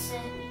hard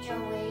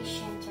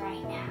situations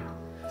right now.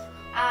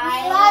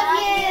 I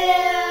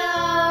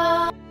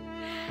love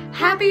you.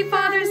 Happy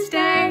Father's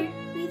Day.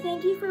 We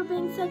thank you for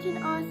being such an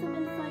awesome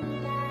and funny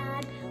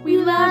dad. We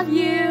love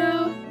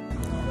you.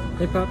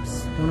 Hey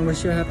pups, I want to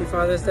wish you a happy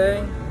Father's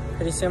Day.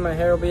 Pretty soon my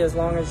hair will be as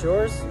long as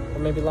yours, or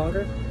maybe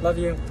longer. Love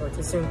you. Talk to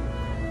you soon.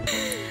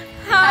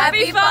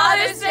 Happy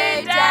Father's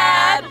Day,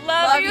 Dad!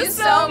 Love you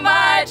so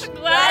much!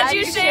 Glad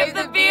you shaved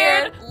the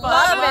beard!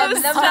 Love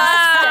the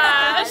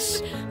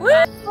mustache!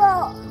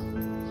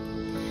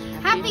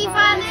 Happy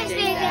Father's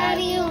Day,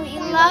 Daddy. We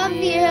love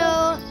you.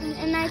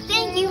 And I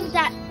thank you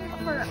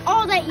for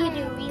all that you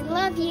do. We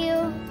love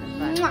you.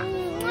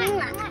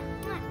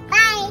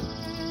 Bye.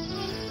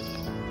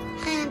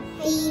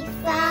 Happy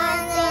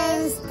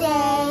Father's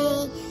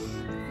Day.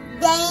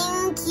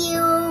 Thank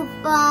you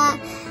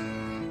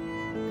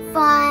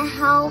for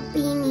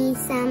helping me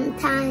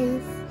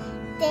sometimes.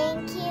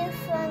 Thank you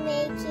for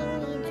making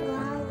me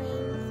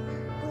drawings.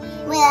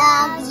 We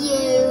love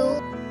you.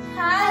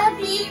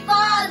 Happy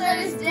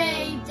Father's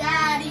Day,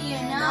 Daddy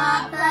and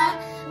Papa.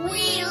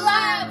 We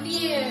love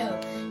you.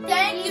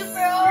 Thank you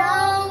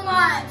so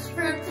much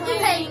for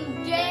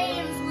playing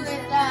games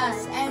with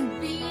us and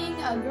being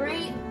a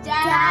great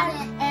dad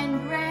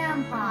and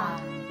grandpa.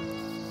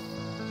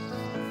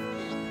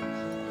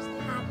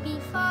 Happy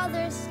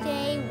Father's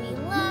Day. We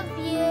love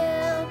you.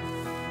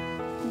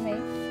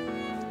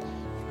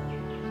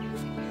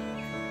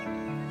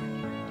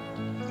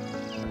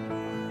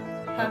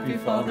 Happy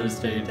Father's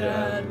Day,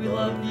 Dad. We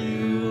love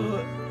you.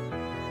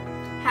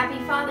 Happy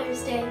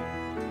Father's Day.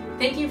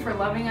 Thank you for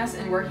loving us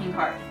and working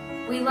hard.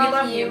 We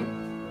love you.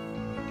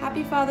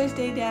 Happy Father's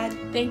Day, Dad.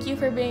 Thank you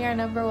for being our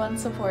 #1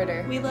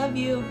 supporter. We love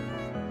you.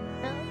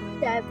 I love my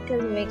dad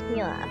because he makes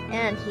me laugh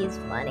and he's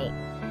funny.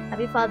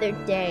 Happy Father's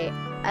Day.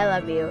 I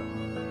love you.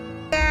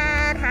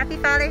 Dad, happy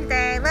Father's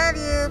Day. Love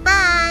you.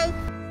 Bye.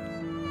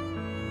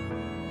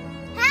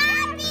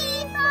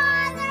 Happy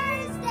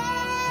Father's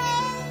Day.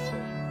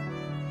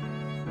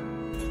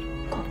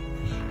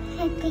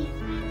 Happy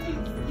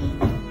Father's Day.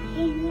 I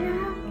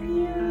love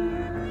you.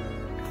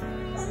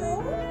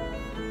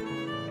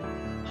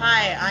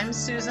 Hi, I'm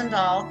Susan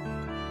Dahl.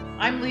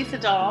 I'm Letha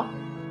Dahl.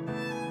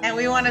 And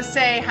we want to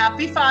say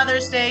Happy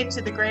Father's Day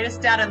to the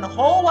greatest dad in the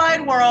whole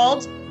wide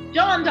world,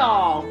 John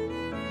Dahl.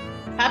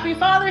 Happy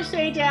Father's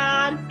Day,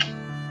 Dad.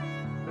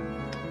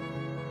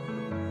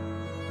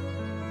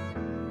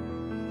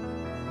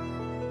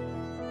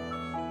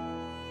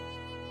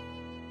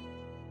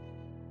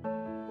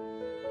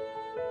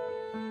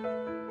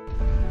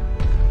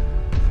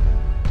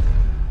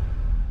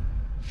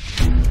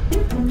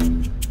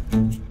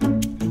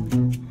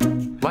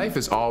 Life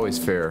is always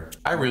fair.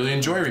 I really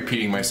enjoy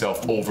repeating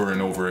myself over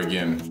and over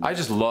again. I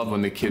just love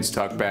when the kids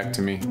talk back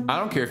to me. I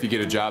don't care if you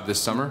get a job this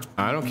summer.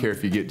 I don't care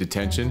if you get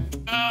detention.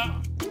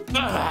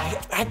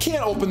 I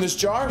can't open this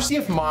jar. See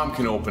if Mom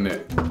can open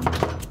it.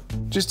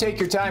 Just take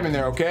your time in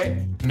there,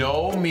 okay?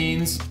 No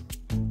means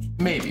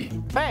maybe.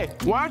 Hey,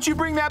 why don't you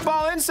bring that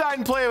ball inside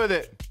and play with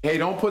it? Hey,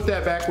 don't put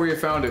that back where you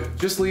found it.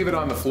 Just leave it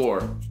on the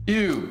floor.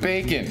 Ew,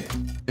 bacon.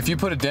 If you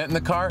put a dent in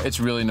the car, it's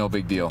really no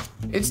big deal.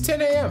 It's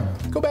 10 a.m.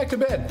 Go back to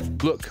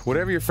bed. Look,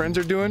 whatever your friends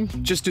are doing,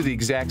 just do the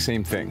exact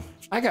same thing.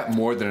 I got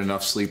more than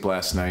enough sleep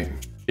last night.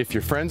 If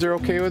your friends are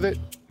okay with it,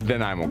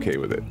 then I'm okay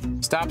with it.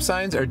 Stop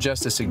signs are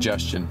just a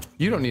suggestion.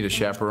 You don't need a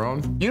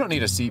chaperone. You don't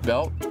need a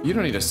seatbelt. You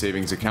don't need a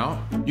savings account.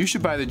 You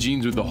should buy the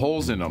jeans with the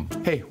holes in them.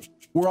 Hey,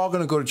 we're all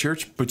gonna go to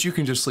church, but you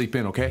can just sleep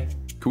in, okay?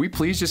 Could we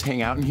please just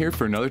hang out in here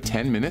for another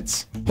 10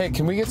 minutes? Hey,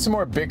 can we get some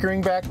more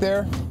bickering back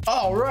there?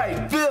 All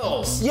right,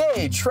 bills.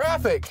 Yay,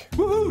 traffic.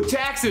 Woohoo,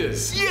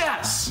 taxes.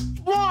 Yes.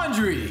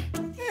 Laundry.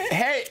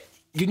 Hey,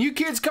 can you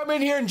kids come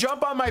in here and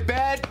jump on my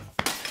bed?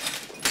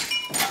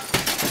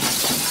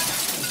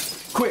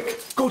 Quick,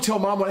 go tell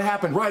Mom what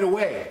happened right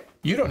away.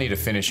 You don't need to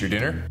finish your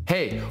dinner.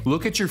 Hey,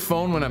 look at your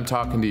phone when I'm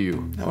talking to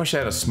you. I wish I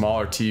had a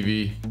smaller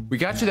TV. We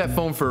got you that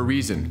phone for a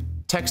reason.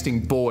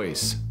 Texting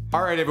boys.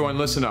 All right, everyone,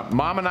 listen up.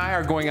 Mom and I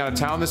are going out of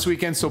town this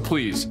weekend, so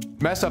please,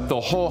 mess up the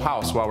whole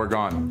house while we're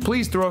gone.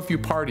 Please throw a few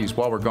parties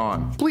while we're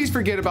gone. Please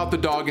forget about the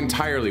dog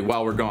entirely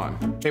while we're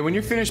gone. Hey, when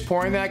you're finished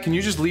pouring that, can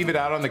you just leave it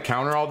out on the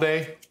counter all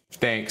day?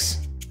 Thanks.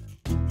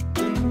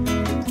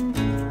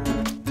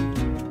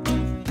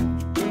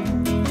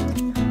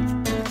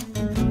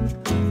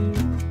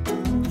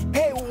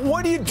 Hey,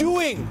 what are you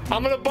doing?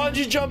 I'm gonna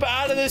bungee jump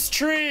out of this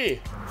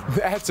tree.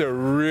 That's a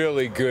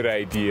really good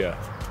idea.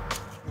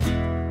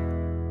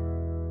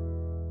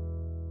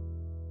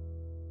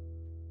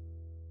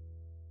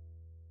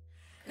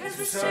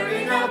 We're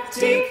stirring up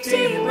deep,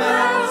 deep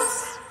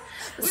wells.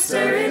 We're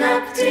stirring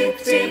up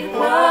deep, deep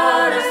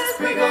waters.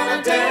 We're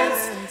gonna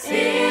dance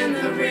in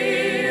the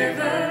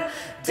river.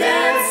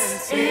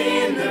 Dance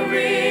in the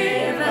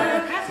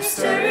river. We're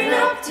stirring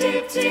up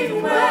deep, deep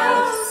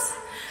wells.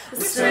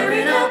 We're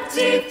stirring up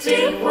deep,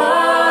 deep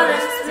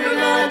waters. We're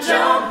gonna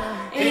jump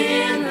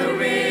in the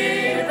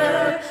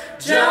river.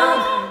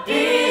 Jump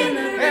in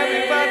the river.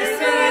 Everybody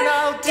singing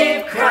out.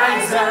 Deep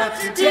cries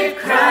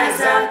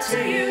out to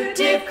you.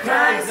 Deep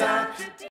cries out.